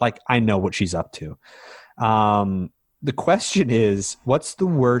 I know what she's up to. The question is, what's the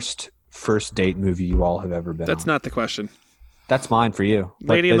worst first date movie you all have ever been That's on? not the question. That's mine for you.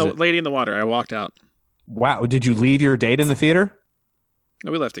 Lady in the Water. I walked out. Wow, did you leave your date in the theater?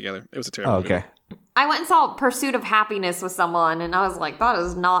 No, we left together. It was a terrible. Oh, okay. movie. I went and saw Pursuit of Happiness with someone, and I was like, that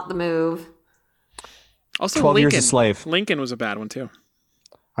is not the move. Also, 12 Lincoln. Years a Slave. Lincoln was a bad one too.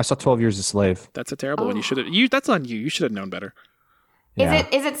 I saw 12 Years a Slave. That's a terrible one. You should have. That's on you. You should have known better. Yeah.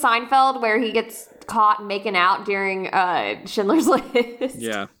 Is it Seinfeld where he gets caught making out during Schindler's List?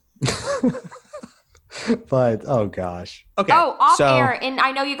 Yeah. But oh gosh. Okay. Oh, off so, air, and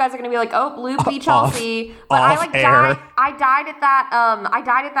I know you guys are gonna be like, "Oh, Luke v. Chelsea," but I off air. died. I died at that. I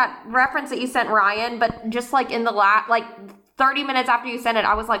died at that reference that you sent Ryan. But just like in the 30 minutes after you sent it,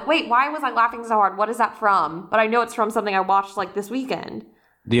 I was like, "Wait, why was I laughing so hard? What is that from?" But I know it's from something I watched like this weekend.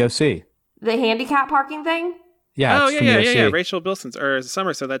 The OC. The handicap parking thing. Yeah. Oh it's from the OC. yeah. Rachel Bilson's or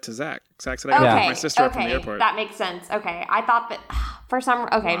Summer said that to Zach. Zach said I got to pick my sister up from the airport. That makes sense. Okay, I thought that for some.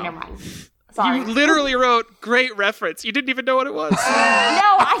 Okay, never mind. Sorry. You literally wrote great reference. You didn't even know what it was. No,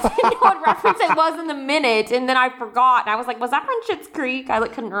 I didn't know what reference it was in the minute, and then I forgot. And I was like, "Was that from Schitt's Creek?" I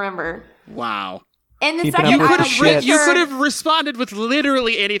couldn't remember. Wow. And the Keeping second up with I the shit. You could have responded with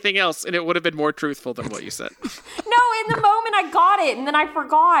literally anything else, and it would have been more truthful than what you said. No, in the moment I got it, and then I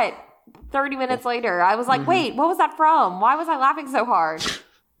forgot. 30 minutes later, I was like, "Wait, what was that from? Why was I laughing so hard?"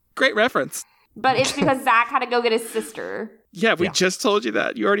 Great reference. But it's because Zach had to go get his sister. Yeah, we just told you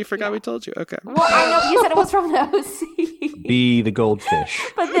that. You already forgot we told you. Okay. Well, I know you said it was from the OC, Be the goldfish.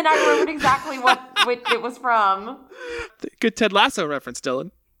 but then I remembered exactly what it was from. Good Ted Lasso reference,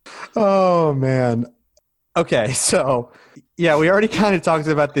 Dylan. Oh man. Okay, so yeah, we already kind of talked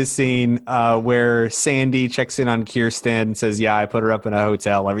about this scene where Sandy checks in on Kirsten and says, "Yeah, I put her up in a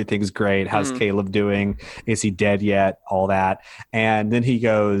hotel. Everything's great. How's Caleb doing? Is he dead yet? All that." And then he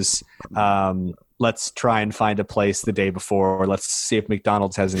goes, "Let's try and find a place the day before. Let's see if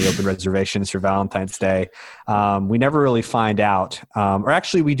McDonald's has any open reservations for Valentine's Day." We never really find out, or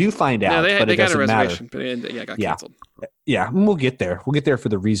actually, we do find out, No, but they it got a doesn't matter. reservation, but it got Yeah. canceled. Yeah, we'll get there. We'll get there for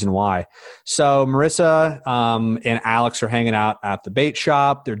the reason why. So Marissa and Alex are hanging out at the bait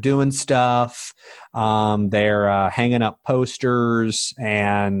shop. They're doing stuff. They're hanging up posters,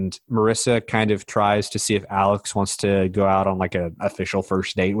 and Marissa kind of tries to see if Alex wants to go out on like an official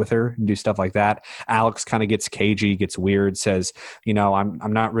first date with her and do stuff like that. Alex kind of gets cagey, gets weird, says,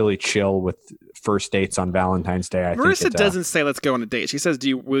 I'm not really chill with first dates on Valentine's Day. Marissa doesn't say let's go on a date. She says,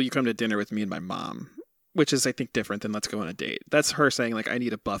 will you come to dinner with me and my mom? Which is, I think, different than let's go on a date. That's her saying, like, I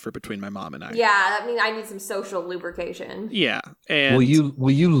need a buffer between my mom and I. Yeah, that means I need some social lubrication. Yeah. And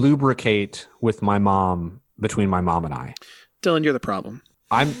will you lubricate with my mom between my mom and I? Dylan, you're the problem.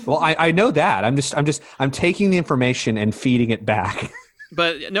 I know that. I'm taking the information and feeding it back.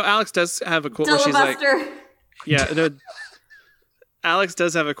 But no, Alex does have a quote where she's like, Dilibuster. yeah, no, Alex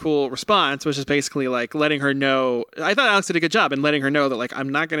does have a cool response, which is basically like letting her know. I thought Alex did a good job in letting her know that like I'm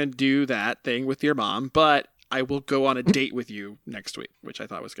not going to do that thing with your mom, but I will go on a date with you next week, which I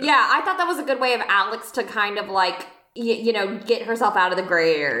thought was good. Yeah, I thought that was a good way of Alex to kind of like, get herself out of the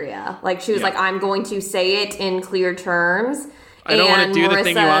gray area. Like she was like, I'm going to say it in clear terms. I don't want to do the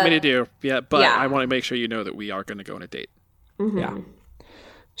thing you want me to do. Yeah, but I want to make sure you know that we are going to go on a date. Mm-hmm. Yeah.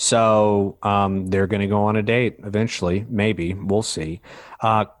 So they're going to go on a date eventually. Maybe. We'll see.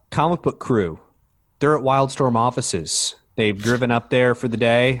 Comic book crew. They're at Wildstorm offices. They've driven up there for the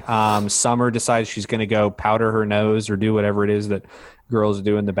day. Summer decides she's going to go powder her nose or do whatever it is that girls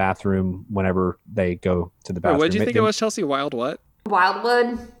do in the bathroom whenever they go to the bathroom. What did you think it was, Chelsea? Wild what?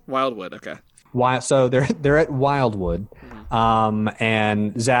 Wildwood. Wildwood, okay. So they're at Wildwood,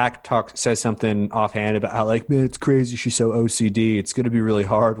 and Zach says something offhand about how like, man, it's crazy she's so OCD. It's going to be really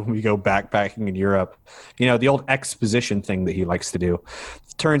hard when we go backpacking in Europe. The old exposition thing that he likes to do.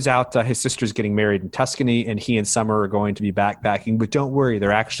 Turns out his sister's getting married in Tuscany, and he and Summer are going to be backpacking. But don't worry,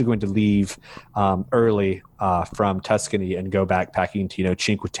 they're actually going to leave early from Tuscany and go backpacking to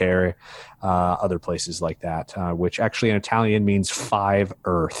Cinque Terre, other places like that, which actually in Italian means 5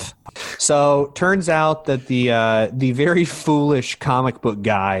 earth. So turns out that the very foolish comic book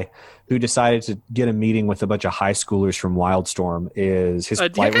guy who decided to get a meeting with a bunch of high schoolers from Wildstorm is his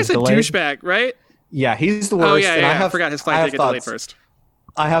flight was delayed. That guy's a douchebag, right? Yeah, he's the worst. Oh yeah, I forgot his flight did get delayed first.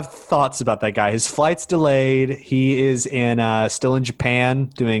 I have thoughts about that guy. His flight's delayed. He is still in Japan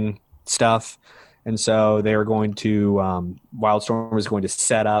doing stuff, and so they're going to Wildstorm is going to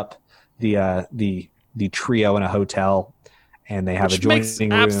set up the trio in a hotel, and they have adjoining rooms.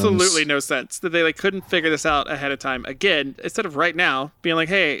 Absolutely no sense that they couldn't figure this out ahead of time. Again, instead of right now being like,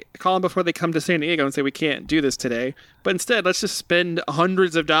 "Hey, call them before they come to San Diego and say we can't do this today," but instead let's just spend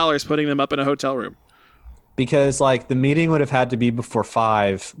hundreds of dollars putting them up in a hotel room. Because the meeting would have had to be before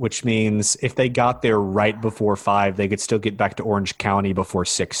 5, which means if they got there right before 5, they could still get back to Orange County before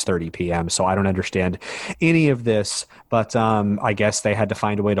 6:30 p.m. So I don't understand any of this, but I guess they had to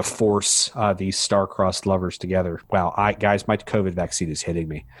find a way to force these star-crossed lovers together. Wow, guys, my COVID vaccine is hitting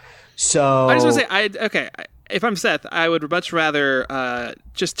me. So I just want to say, if I'm Seth, I would much rather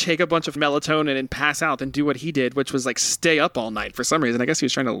just take a bunch of melatonin and pass out than do what he did, which was stay up all night for some reason. I guess he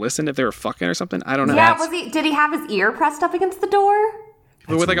was trying to listen if they were fucking or something. I don't know. Yeah, did he have his ear pressed up against the door?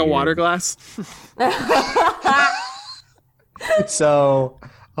 With a water glass? So,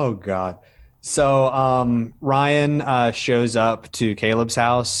 oh God. So Ryan shows up to Caleb's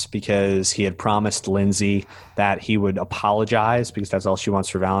house because he had promised Lindsay that he would apologize because that's all she wants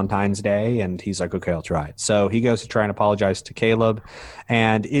for Valentine's Day. And he's like, okay, I'll try it. So he goes to try and apologize to Caleb,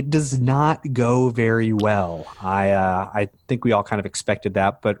 and it does not go very well. I think we all kind of expected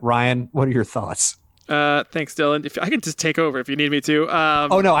that. But Ryan, what are your thoughts? Thanks, Dylan. If I can just take over if you need me to.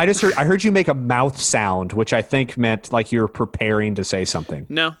 Oh no, I heard you make a mouth sound, which I think meant like you were preparing to say something.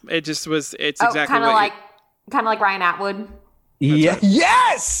 No, it just was. It's exactly kind of like Ryan Atwood. Yeah.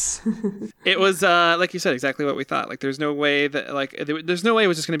 Yes. It was like you said, exactly what we thought. There's no way that there's no way it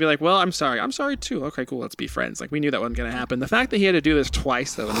was just going to be like, well, I'm sorry too. Okay, cool, let's be friends. We knew that wasn't going to happen. The fact that he had to do this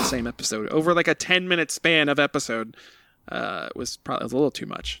twice though in the same episode over a 10-minute span of episode was probably a little too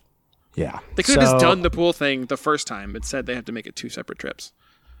much. Yeah. They could have just done the pool thing the first time, but said they have to make it 2 separate trips.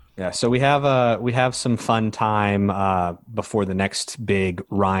 Yeah, so we have some fun time before the next big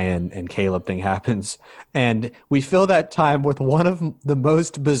Ryan and Caleb thing happens, and we fill that time with one of the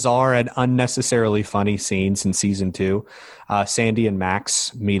most bizarre and unnecessarily funny scenes in season 2. Sandy and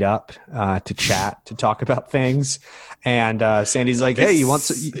Max meet up to chat, to talk about things, and Sandy's like, "Hey, you want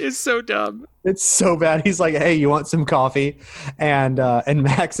some?" It's so dumb. It's so bad. He's like, "Hey, you want some coffee?" And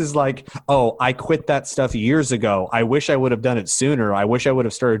Max is like, "Oh, I quit that stuff years ago. I wish I would have done it sooner. I wish I would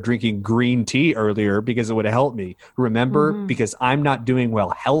have started drinking green tea earlier because it would have helped me. Remember, because I'm not doing well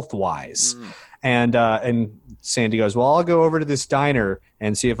health-wise." And Sandy goes, "Well, I'll go over to this diner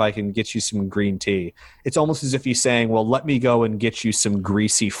and see if I can get you some green tea." It's almost as if he's saying, "Well, let me go and get you some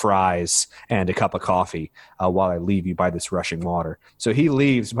greasy fries and a cup of coffee while I leave you by this rushing water." So he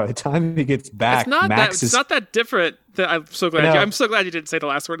leaves. By the time he gets back, it's not that different. I'm so glad you didn't say the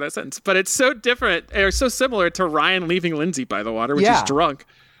last word of that sentence. But it's so different or so similar to Ryan leaving Lindsay by the water, which is drunk.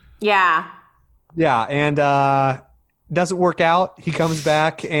 Yeah. Yeah, and doesn't work out. He comes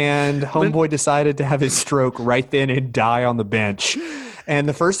back, and homeboy decided to have his stroke right then and die on the bench. And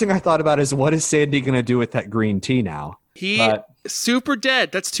the first thing I thought about is, what is Sandy going to do with that green tea now? Super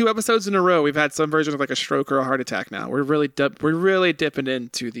dead. That's 2 episodes in a row. We've had some version of a stroke or a heart attack now. We're really dipping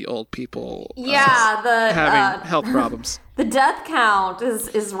into the old people. Yeah, having health problems. The death count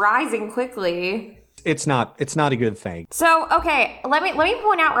is rising quickly. it's not a good thing. So, okay, let me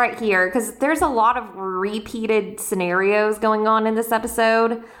point out right here, because there's a lot of repeated scenarios going on in this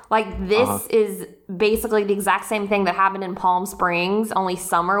episode. Like, this is basically the exact same thing that happened in Palm Springs, only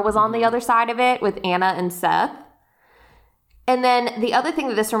Summer was on the other side of it with Anna and Seth. And then the other thing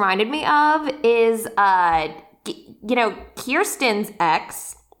that this reminded me of is, Kirsten's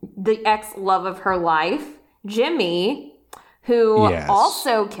ex, the ex-love of her life, Jimmy, who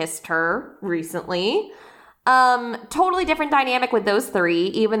also kissed her recently. Totally different dynamic with those three,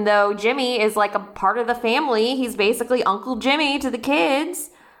 even though Jimmy is like a part of the family. He's basically Uncle Jimmy to the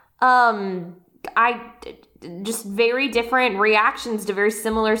kids. Just very different reactions to very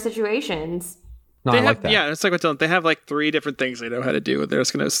similar situations. No, I like that. Yeah, it's like what they have like 3 different things they know how to do. They're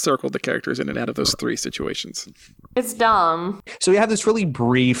just going to circle the characters in and out of those 3 situations. It's dumb. So we have this really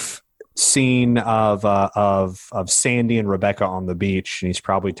brief scene of Sandy and Rebecca on the beach, and he's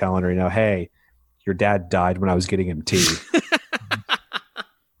probably telling her, hey, your dad died when I was getting him tea.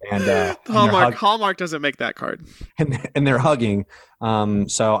 And Hallmark doesn't make that card. And they're hugging.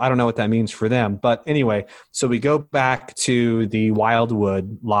 So I don't know what that means for them. But anyway, so we go back to the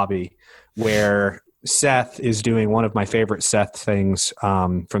Wildwood lobby where Seth is doing one of my favorite Seth things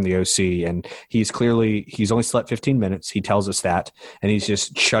from the OC. And he's only slept 15 minutes. He tells us that. And he's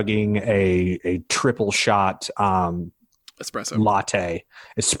just chugging a triple shot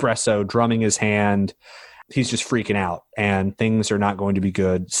espresso, drumming his hand. He's just freaking out, and things are not going to be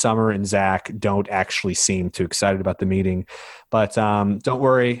good. Summer and Zach don't actually seem too excited about the meeting, but don't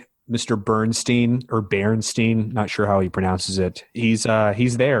worry, Mr. Bernstein or Bernstein, not sure how he pronounces it. He's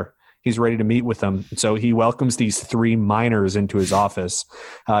there. He's ready to meet with them. So he welcomes these 3 minors into his office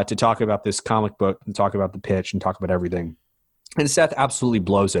to talk about this comic book and talk about the pitch and talk about everything. And Seth absolutely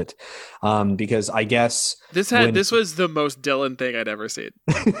blows it because I guess this was the most Dylan thing I'd ever seen.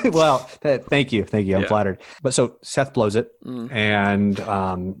 Well, thank you. I'm flattered. But so Seth blows it, and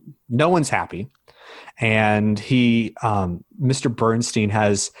no one's happy. And Mr. Bernstein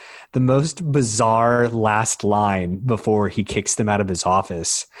has the most bizarre last line before he kicks them out of his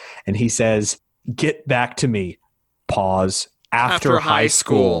office, and he says, "Get back to me. Pause. After high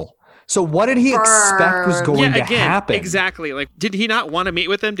school." So what did he expect was going to happen? Exactly. Like, did he not want to meet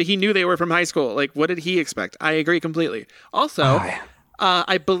with them? He knew they were from high school. Like, what did he expect? I agree completely. Also,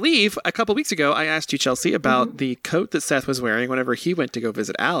 I believe a couple weeks ago, I asked you, Chelsea, about the coat that Seth was wearing whenever he went to go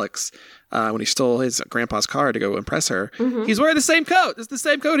visit Alex when he stole his grandpa's car to go impress her. He's wearing the same coat. It's the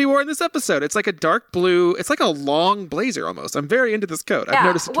same coat he wore in this episode. It's like a dark blue. It's like a long blazer almost. I'm very into this coat. I've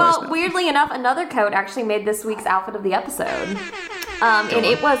noticed it twice now. Weirdly enough, another coat actually made this week's outfit of the episode. And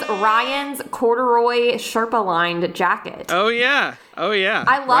it was Ryan's corduroy Sherpa-lined jacket. Oh yeah.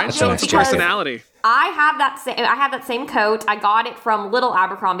 I love Ryan it showing his personality. I have that same coat. I got it from Little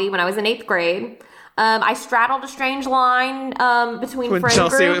Abercrombie when I was in 8th grade. I straddled a strange line between friend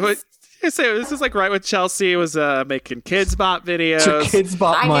groups. This is like right when Chelsea was making Kids Bop videos. Kids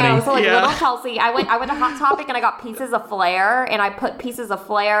Bop money. I know. So little Chelsea, I went to Hot Topic and I got pieces of Flair, and I put pieces of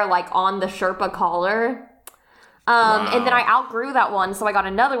Flair like on the Sherpa collar. And then I outgrew that one, so I got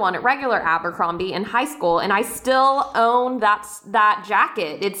another one at regular Abercrombie in high school, and I still own that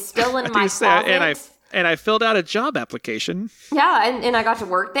jacket. It's still in my closet. And I filled out a job application. Yeah, and I got to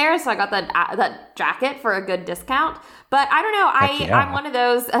work there, so I got that jacket for a good discount. But I don't know, I'm one of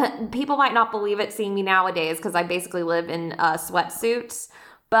those, people might not believe it seeing me nowadays, because I basically live in sweatsuits.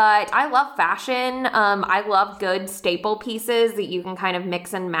 But I love fashion. I love good staple pieces that you can kind of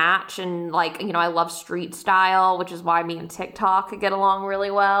mix and match. And I love street style, which is why me and TikTok get along really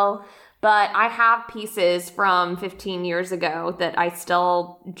well. But I have pieces from 15 years ago that I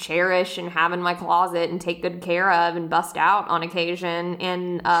still cherish and have in my closet and take good care of and bust out on occasion.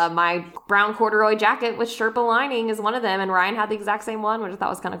 And my brown corduroy jacket with Sherpa lining is one of them. And Ryan had the exact same one, which I thought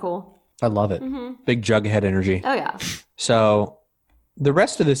was kind of cool. I love it. Big Jughead energy. Oh, yeah. So the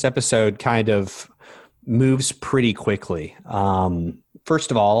rest of this episode kind of moves pretty quickly. First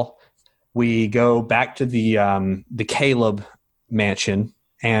of all, we go back to the Caleb mansion,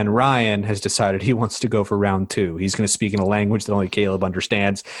 and Ryan has decided he wants to go for round 2. He's going to speak in a language that only Caleb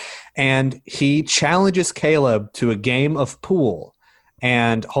understands, and he challenges Caleb to a game of pool.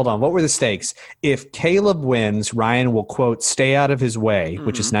 And hold on, what were the stakes? If Caleb wins, Ryan will, quote, stay out of his way,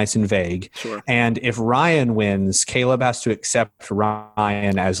 which is nice and vague. Sure. And if Ryan wins, Caleb has to accept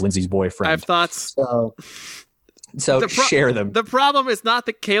Ryan as Lindsay's boyfriend. I have thoughts. So share them. The problem is not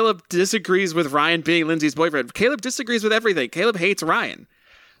that Caleb disagrees with Ryan being Lindsay's boyfriend. Caleb disagrees with everything. Caleb hates Ryan.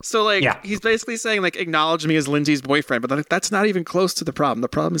 So, like, Yeah. he's basically saying, like, acknowledge me as Lindsay's boyfriend, but like, that's not even close to the problem. The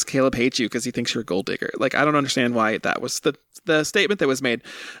problem is Caleb hates you because he thinks you're a gold digger. Like, I don't understand why that was the statement that was made.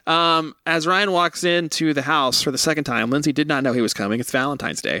 As Ryan walks into the house for the second time, Lindsay did not know he was coming. It's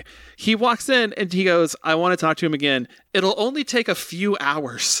Valentine's Day. He walks in and he goes, I want to talk to him again. It'll only take a few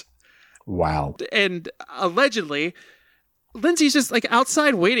hours. Wow. And allegedly, Lindsay's just like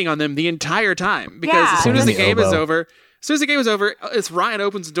outside waiting on them the entire time because Yeah. as soon as the game is Oboe. over, it's Ryan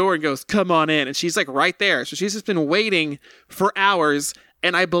opens the door and goes, "Come on in," and she's like right there. So she's just been waiting for hours,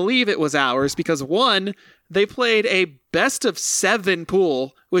 and I believe it was hours because one, they played a best of 7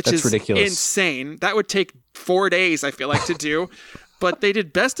 pool, which That's is ridiculous. insane. That would take 4 days, I feel like, to do. But they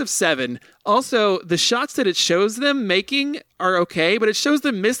did best of 7. Also, the shots that it shows them making are okay, but it shows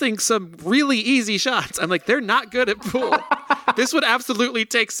them missing some really easy shots. I'm like, they're not good at pool. This would absolutely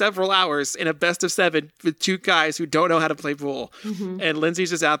take several hours in a best of 7 with 2 guys who don't know how to play pool. And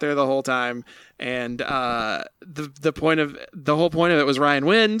Lindsay's just out there the whole time. And the whole point of it was Ryan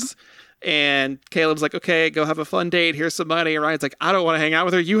wins. And Caleb's like, okay, go have a fun date. Here's some money. And Ryan's like, I don't want to hang out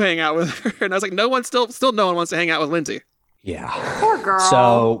with her. You hang out with her. And I was like, no one still no one wants to hang out with Lindsay. Yeah. Poor girl.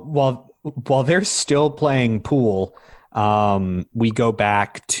 So while they're still playing pool, we go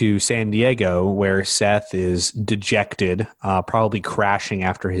back to San Diego where Seth is dejected, probably crashing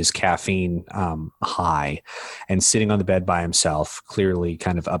after his caffeine high and sitting on the bed by himself, clearly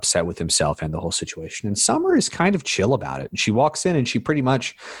kind of upset with himself and the whole situation. And Summer is kind of chill about it. She walks in and she pretty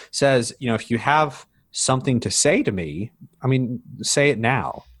much says, if you have something to say to me, I mean, say it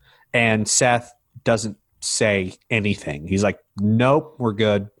now. And Seth doesn't say anything. He's like, nope, we're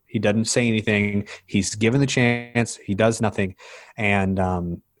good. He doesn't say anything. He's given the chance. He does nothing.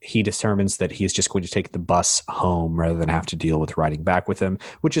 And he determines that he's just going to take the bus home rather than have to deal with riding back with him,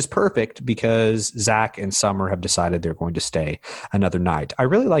 which is perfect because Zach and Summer have decided they're going to stay another night. I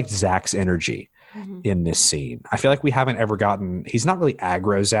really liked Zach's energy in this scene. I feel like we haven't ever he's not really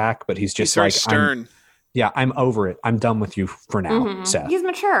aggro Zach, but he's just He's very like, stern. I'm over it. I'm done with you for now, Seth. He's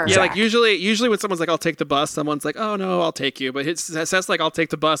mature. Yeah, Zach. like usually when someone's like, I'll take the bus, someone's like, oh no, I'll take you. But Seth's like, I'll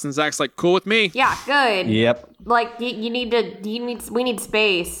take the bus, and Zach's like, cool with me. Yeah, good. Yep. Like we need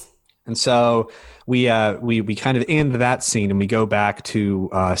space. And so we kind of end that scene and we go back to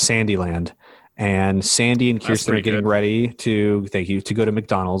Sandyland, and Sandy and Kirsten are pretty getting good. ready to go to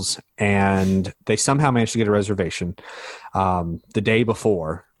McDonald's, and they somehow managed to get a reservation the day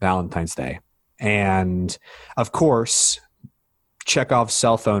before Valentine's Day. And of course, Chekhov's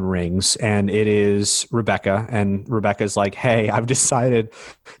cell phone rings, and it is Rebecca. And Rebecca's like, hey, I've decided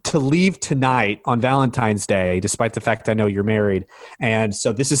to leave tonight on Valentine's Day, despite the fact I know you're married. And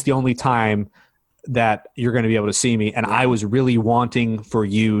so this is the only time that you're going to be able to see me. And I was really wanting for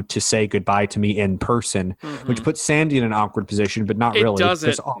you to say goodbye to me in person, which puts Sandy in an awkward position, but not It really.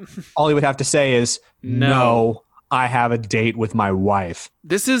 doesn't. Because all he would have to say is, no, I have a date with my wife.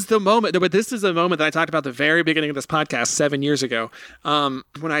 This is the moment, but this is the moment that I talked about at the very beginning of this podcast 7 years ago.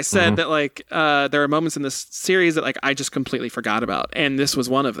 When I said that like there are moments in this series that like I just completely forgot about. And this was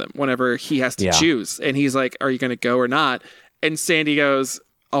one of them. Whenever he has to choose and he's like, are you going to go or not? And Sandy goes,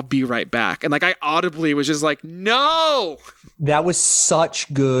 I'll be right back. And like I audibly was just like, no. That was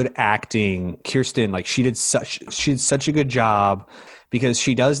such good acting. Kirsten, like she did such a good job, because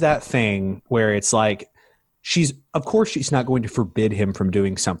she does that thing where it's like, she's not going to forbid him from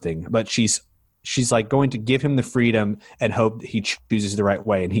doing something, but she's like going to give him the freedom and hope that he chooses the right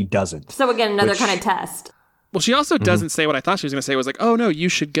way, and he doesn't. So again, another kind of test. Well, she also doesn't say what I thought she was going to say. Was like, oh no, you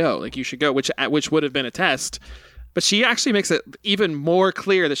should go. Like you should go, which would have been a test. But she actually makes it even more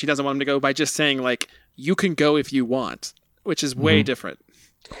clear that she doesn't want him to go by just saying like, you can go if you want, which is way different.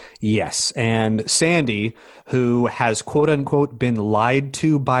 Yes. And Sandy, who has quote unquote been lied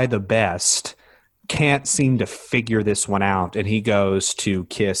to by the best, can't seem to figure this one out, and he goes to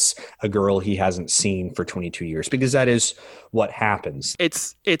kiss a girl he hasn't seen for 22 years, because that is what happens.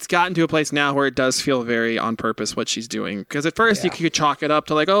 It's gotten to a place now where it does feel very on purpose what she's doing, because at first you could chalk it up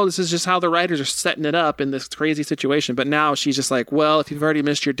to like, oh, this is just how the writers are setting it up in this crazy situation, but now she's just like, well, if you've already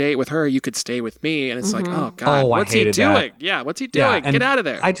missed your date with her, you could stay with me, and it's like, oh god, what's he doing? Yeah, what's he doing? Get out of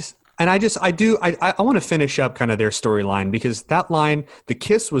there. I want to finish up kind of their storyline, because that line, the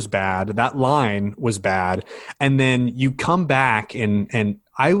kiss was bad, that line was bad, and then you come back and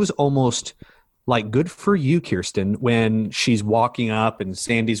I was almost like, good for you, Kirsten, when she's walking up and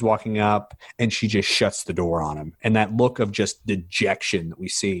Sandy's walking up and she just shuts the door on him, and that look of just dejection that we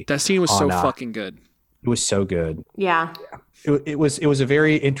see. That scene was so fucking good. It was so good. Yeah. it was a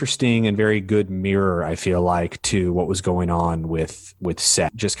very interesting and very good mirror, I feel like, to what was going on with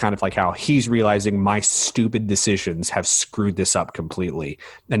Seth. Just kind of like how he's realizing my stupid decisions have screwed this up completely.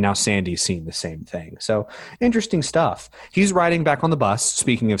 And now Sandy's seeing the same thing. So interesting stuff. He's riding back on the bus,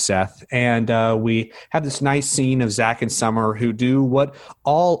 speaking of Seth, and we have this nice scene of Zach and Summer who do what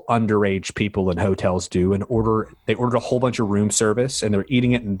all underage people in hotels do and they ordered a whole bunch of room service and they're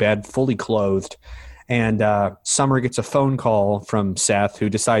eating it in bed fully clothed. And Summer gets a phone call from Seth, who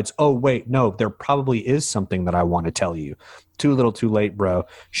decides, oh, wait, no, there probably is something that I want to tell you. Too little, too late, bro.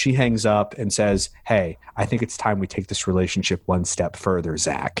 She hangs up and says, hey, I think it's time we take this relationship one step further,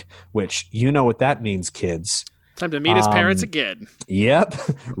 Zach, which you know what that means, kids. Time to meet his parents again. Yep.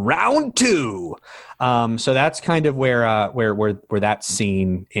 Round 2. So that's kind of where that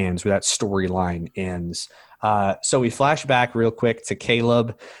scene ends, where that storyline ends. So we flash back real quick to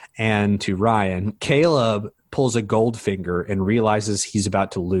Caleb and to Ryan. Caleb pulls a Goldfinger and realizes he's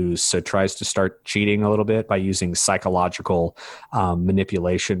about to lose, so tries to start cheating a little bit by using psychological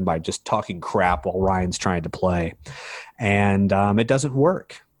manipulation by just talking crap while Ryan's trying to play. And it doesn't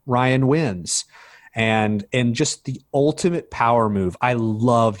work. Ryan wins. And just the ultimate power move. I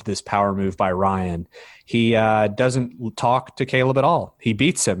loved this power move by Ryan. He doesn't talk to Caleb at all. He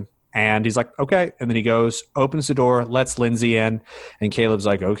beats him. And he's like, okay. And then he goes, opens the door, lets Lindsay in. And Caleb's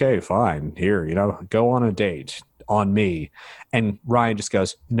like, okay, fine. Here, go on a date on me. And Ryan just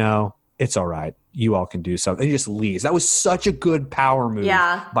goes, no, it's all right. You all can do something. And he just leaves. That was such a good power move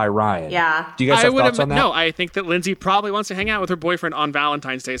by Ryan. Yeah. Do you guys have thoughts on that? No, I think that Lindsay probably wants to hang out with her boyfriend on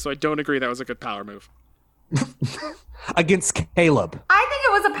Valentine's Day. So I don't agree that was a good power move. Against Caleb. I think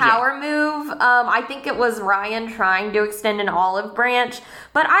it was a power move. I think it was Ryan trying to extend an olive branch,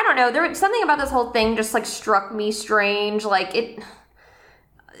 but I don't know. There was something about this whole thing just like struck me strange.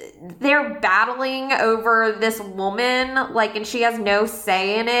 They're battling over this woman, and she has no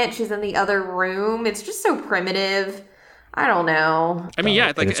say in it. She's in the other room. It's just so primitive. I don't know. I mean,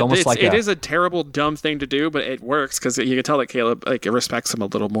 yeah, it is a terrible, dumb thing to do, but it works because you can tell that Caleb respects him a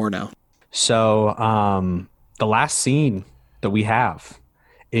little more now. So the last scene that we have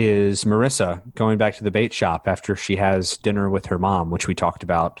is Marissa going back to the bait shop after she has dinner with her mom, which we talked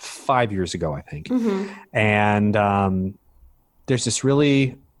about 5 years ago, I think. Mm-hmm. And there's this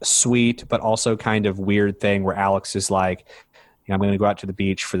really sweet but also kind of weird thing where Alex is like, I'm going to go out to the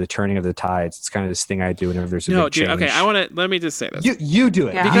beach for the turning of the tides. It's kind of this thing I do whenever there's a big change. Okay, let me just say this. You do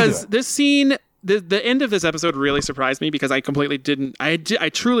it. Yeah. Because this scene... The end of this episode really surprised me because I completely didn't. I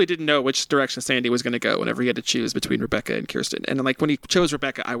truly didn't know which direction Sandy was going to go whenever he had to choose between Rebecca and Kirsten. And when he chose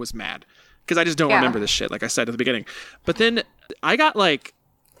Rebecca, I was mad because I just don't remember this shit, like I said at the beginning. But then I got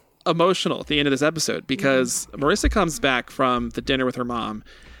emotional at the end of this episode because Marissa comes back from the dinner with her mom,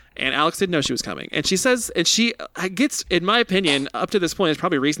 and Alex didn't know she was coming. And she says, and she gets, in my opinion, up to this point, it's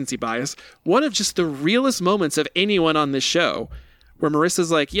probably recency bias, one of just the realest moments of anyone on this show. Where Marissa's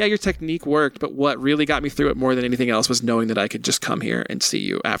like, yeah, your technique worked, but what really got me through it more than anything else was knowing that I could just come here and see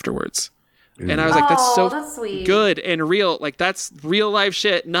you afterwards. And I was like, that's sweet. Good and real. That's real life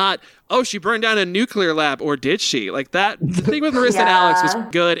shit, not, oh, she burned down a nuclear lab, or did she? The thing with Marissa and Alex was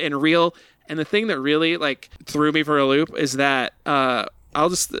good and real. And the thing that really, threw me for a loop is that one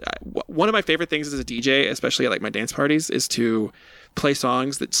of my favorite things as a DJ, especially at, my dance parties, is to play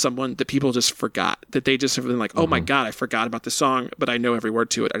songs that people just forgot, that they just have been like, oh my God, I forgot about the song, but I know every word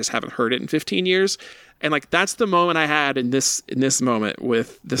to it. I just haven't heard it in 15 years. And that's the moment I had in this moment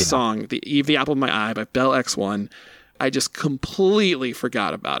with the song, the Eve, the Apple of My Eye by Bell X1. I just completely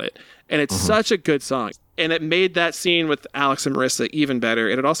forgot about it. And it's such a good song. And it made that scene with Alex and Marissa even better.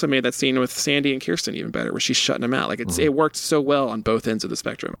 And it also made that scene with Sandy and Kirsten even better, where she's shutting them out. It worked so well on both ends of the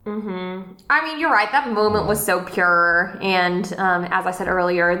spectrum. Mm-hmm. I mean, you're right. That moment was so pure. And as I said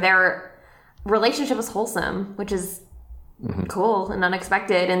earlier, their relationship was wholesome, which is cool and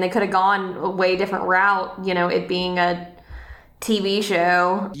unexpected. And they could have gone a way different route, it being a TV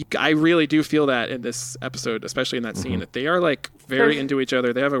show. I really do feel that in this episode, especially in that scene, that they are very into each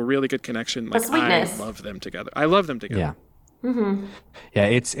other. They have a really good connection. I love them together. Yeah. Mm-hmm. Yeah,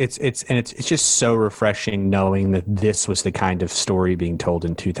 it's just so refreshing knowing that this was the kind of story being told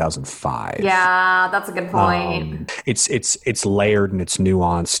in 2005. Yeah, that's a good point. It's layered and it's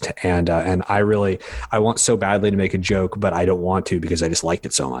nuanced, and I want so badly to make a joke, but I don't want to because I just liked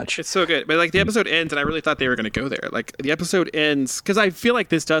it so much. It's so good. But the episode ends, and I really thought they were going to go there. The episode ends because I feel like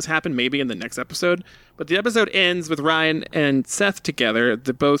this does happen maybe in the next episode. But the episode ends with Ryan and Seth together,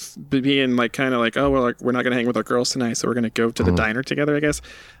 both being oh, we're not going to hang with our girls tonight, so we're going to go go to the diner together, I guess.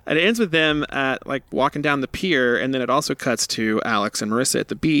 And it ends with them at like walking down the pier, and then it also cuts to Alex and Marissa at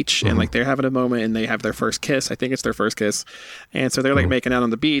the beach, and like they're having a moment, and they have their first kiss. I think it's their first kiss, and so they're like making out on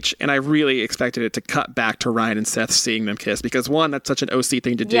the beach. And I really expected it to cut back to Ryan and Seth seeing them kiss, because one, that's such an OC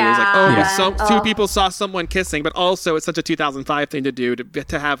thing to do. It's like, two people saw someone kissing, but also it's such a 2005 thing to do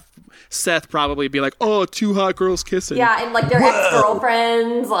to have Seth probably be like, oh, two hot girls kissing. Yeah, and like their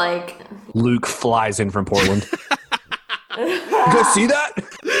ex-girlfriends, like Luke flies in from Portland. You guys see that?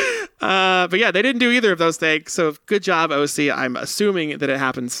 But yeah, they didn't do either of those things. So good job, OC. I'm assuming that it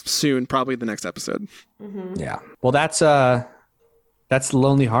happens soon, probably the next episode. Yeah. Well, that's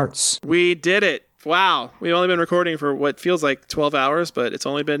Lonely Hearts. We did it. Wow. We've only been recording for what feels like 12 hours, but it's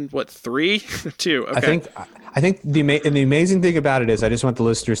only been, what, 3? 2. Okay. I think the amazing thing about it is I just want the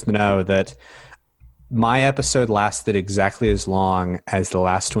listeners to know that my episode lasted exactly as long as the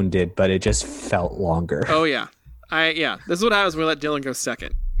last one did, but it just felt longer. Oh, yeah. This is what happens when we let Dylan go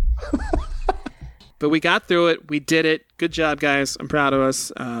second. But we got through it. We did it. Good job, guys. I'm proud of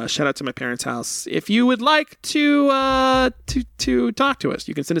us. Shout out to my parents' house. If you would like to talk to us,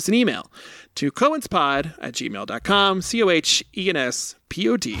 you can send us an email to cohenspod@gmail.com,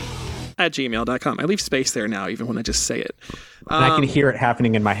 cohenspod@gmail.com. I leave space there now, even when I just say it. And I can hear it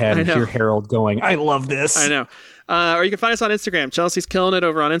happening in my head and hear Harold going, I love this. I know. Or you can find us on Instagram. Chelsea's killing it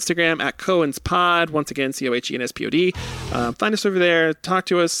over on Instagram at cohenspod. Once again, COHENSPOD. Find us over there. Talk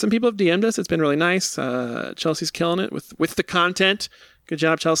to us. Some people have DM'd us. It's been really nice. Chelsea's killing it with the content. Good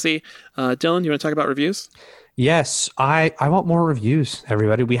job, Chelsea. Dylan, you want to talk about reviews? Yes, I want more reviews,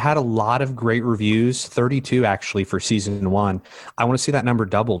 everybody. We had a lot of great reviews, 32 actually for season 1. I want to see that number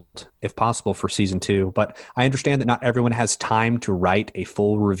doubled if possible for season 2, but I understand that not everyone has time to write a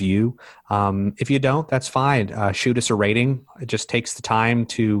full review. If you don't, that's fine. Shoot us a rating. It just takes the time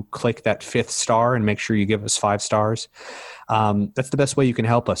to click that 5th star and make sure you give us 5 stars. That's the best way you can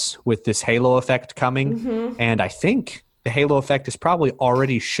help us with this Halo effect coming. And I think the Halo effect has probably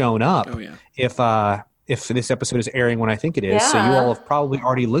already shown up. Oh, yeah. If this episode is airing when I think it is. So you all have probably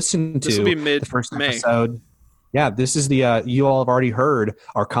already listened to the first episode. Yeah, this is the you all have already heard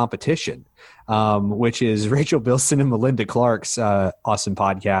our competition, which is Rachel Bilson and Melinda Clark's awesome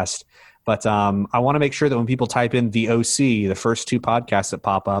podcast. But I want to make sure that when people type in the OC, the first 2 podcasts that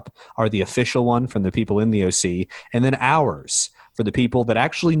pop up are the official one from the people in the OC, and then ours for the people that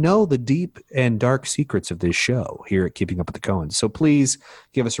actually know the deep and dark secrets of this show here at Keeping Up with the Coens. So please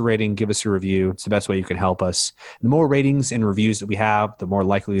give us a rating, give us a review. It's the best way you can help us. The more ratings and reviews that we have, the more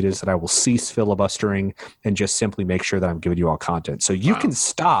likely it is that I will cease filibustering and just simply make sure that I'm giving you all content. So you can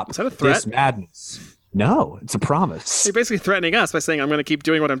stop this madness. No, it's a promise. You're basically threatening us by saying I'm going to keep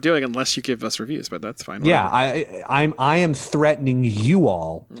doing what I'm doing unless you give us reviews, but that's fine. Yeah, I am threatening you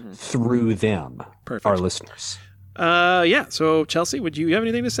all through them, our listeners. So Chelsea, would you have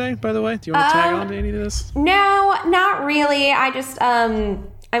anything to say, by the way? Do you want to tag on to any of this? No, not really. I just, I'm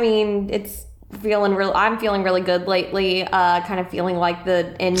feeling really good lately. Kind of feeling like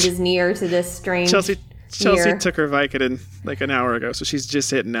the end is near to this strange Chelsea took her Vicodin like an hour ago, so she's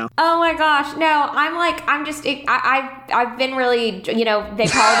just hitting now. Oh my gosh. No, I've been really, they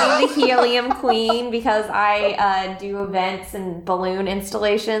call me the helium queen because I do events and balloon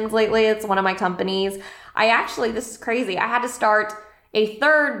installations lately. It's one of my companies. This is crazy. I had to start a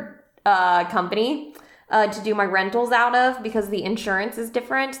third company to do my rentals out of because the insurance is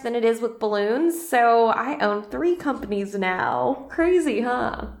different than it is with balloons. So I own 3 companies now. Crazy,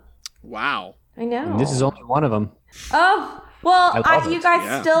 huh? Wow. I know. And this is only one of them. Oh, well, you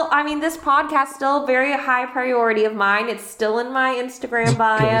guys still, this podcast still very high priority of mine. It's still in my Instagram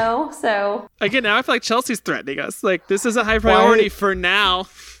bio. So again, now I feel like Chelsea's threatening us. Like, this is a high priority for now.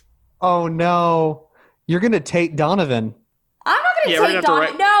 Oh, no. You're going to Tate Donovan. I'm not going to Tate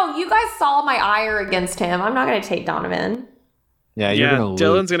Donovan. No, you guys saw my ire against him. I'm not going to Tate Donovan. Yeah, you're going to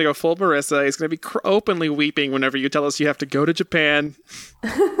Dylan's going to go full Marissa. He's going to be openly weeping whenever you tell us you have to go to Japan.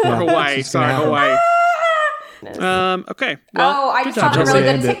 Or Hawaii. Sorry, Hawaii. Okay. Well, I just thought of a really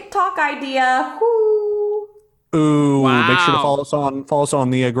good TikTok idea. Woo. Ooh, wow. Make sure to follow us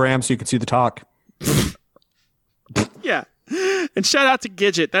on the gram so you can see the talk. Yeah. And shout out to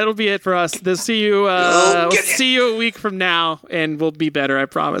Gidget. That'll be it for us. We'll see you a week from now, and we'll be better, I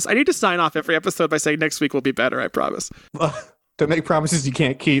promise. I need to sign off every episode by saying next week will be better, I promise. Don't make promises you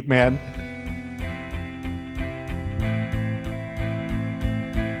can't keep, man.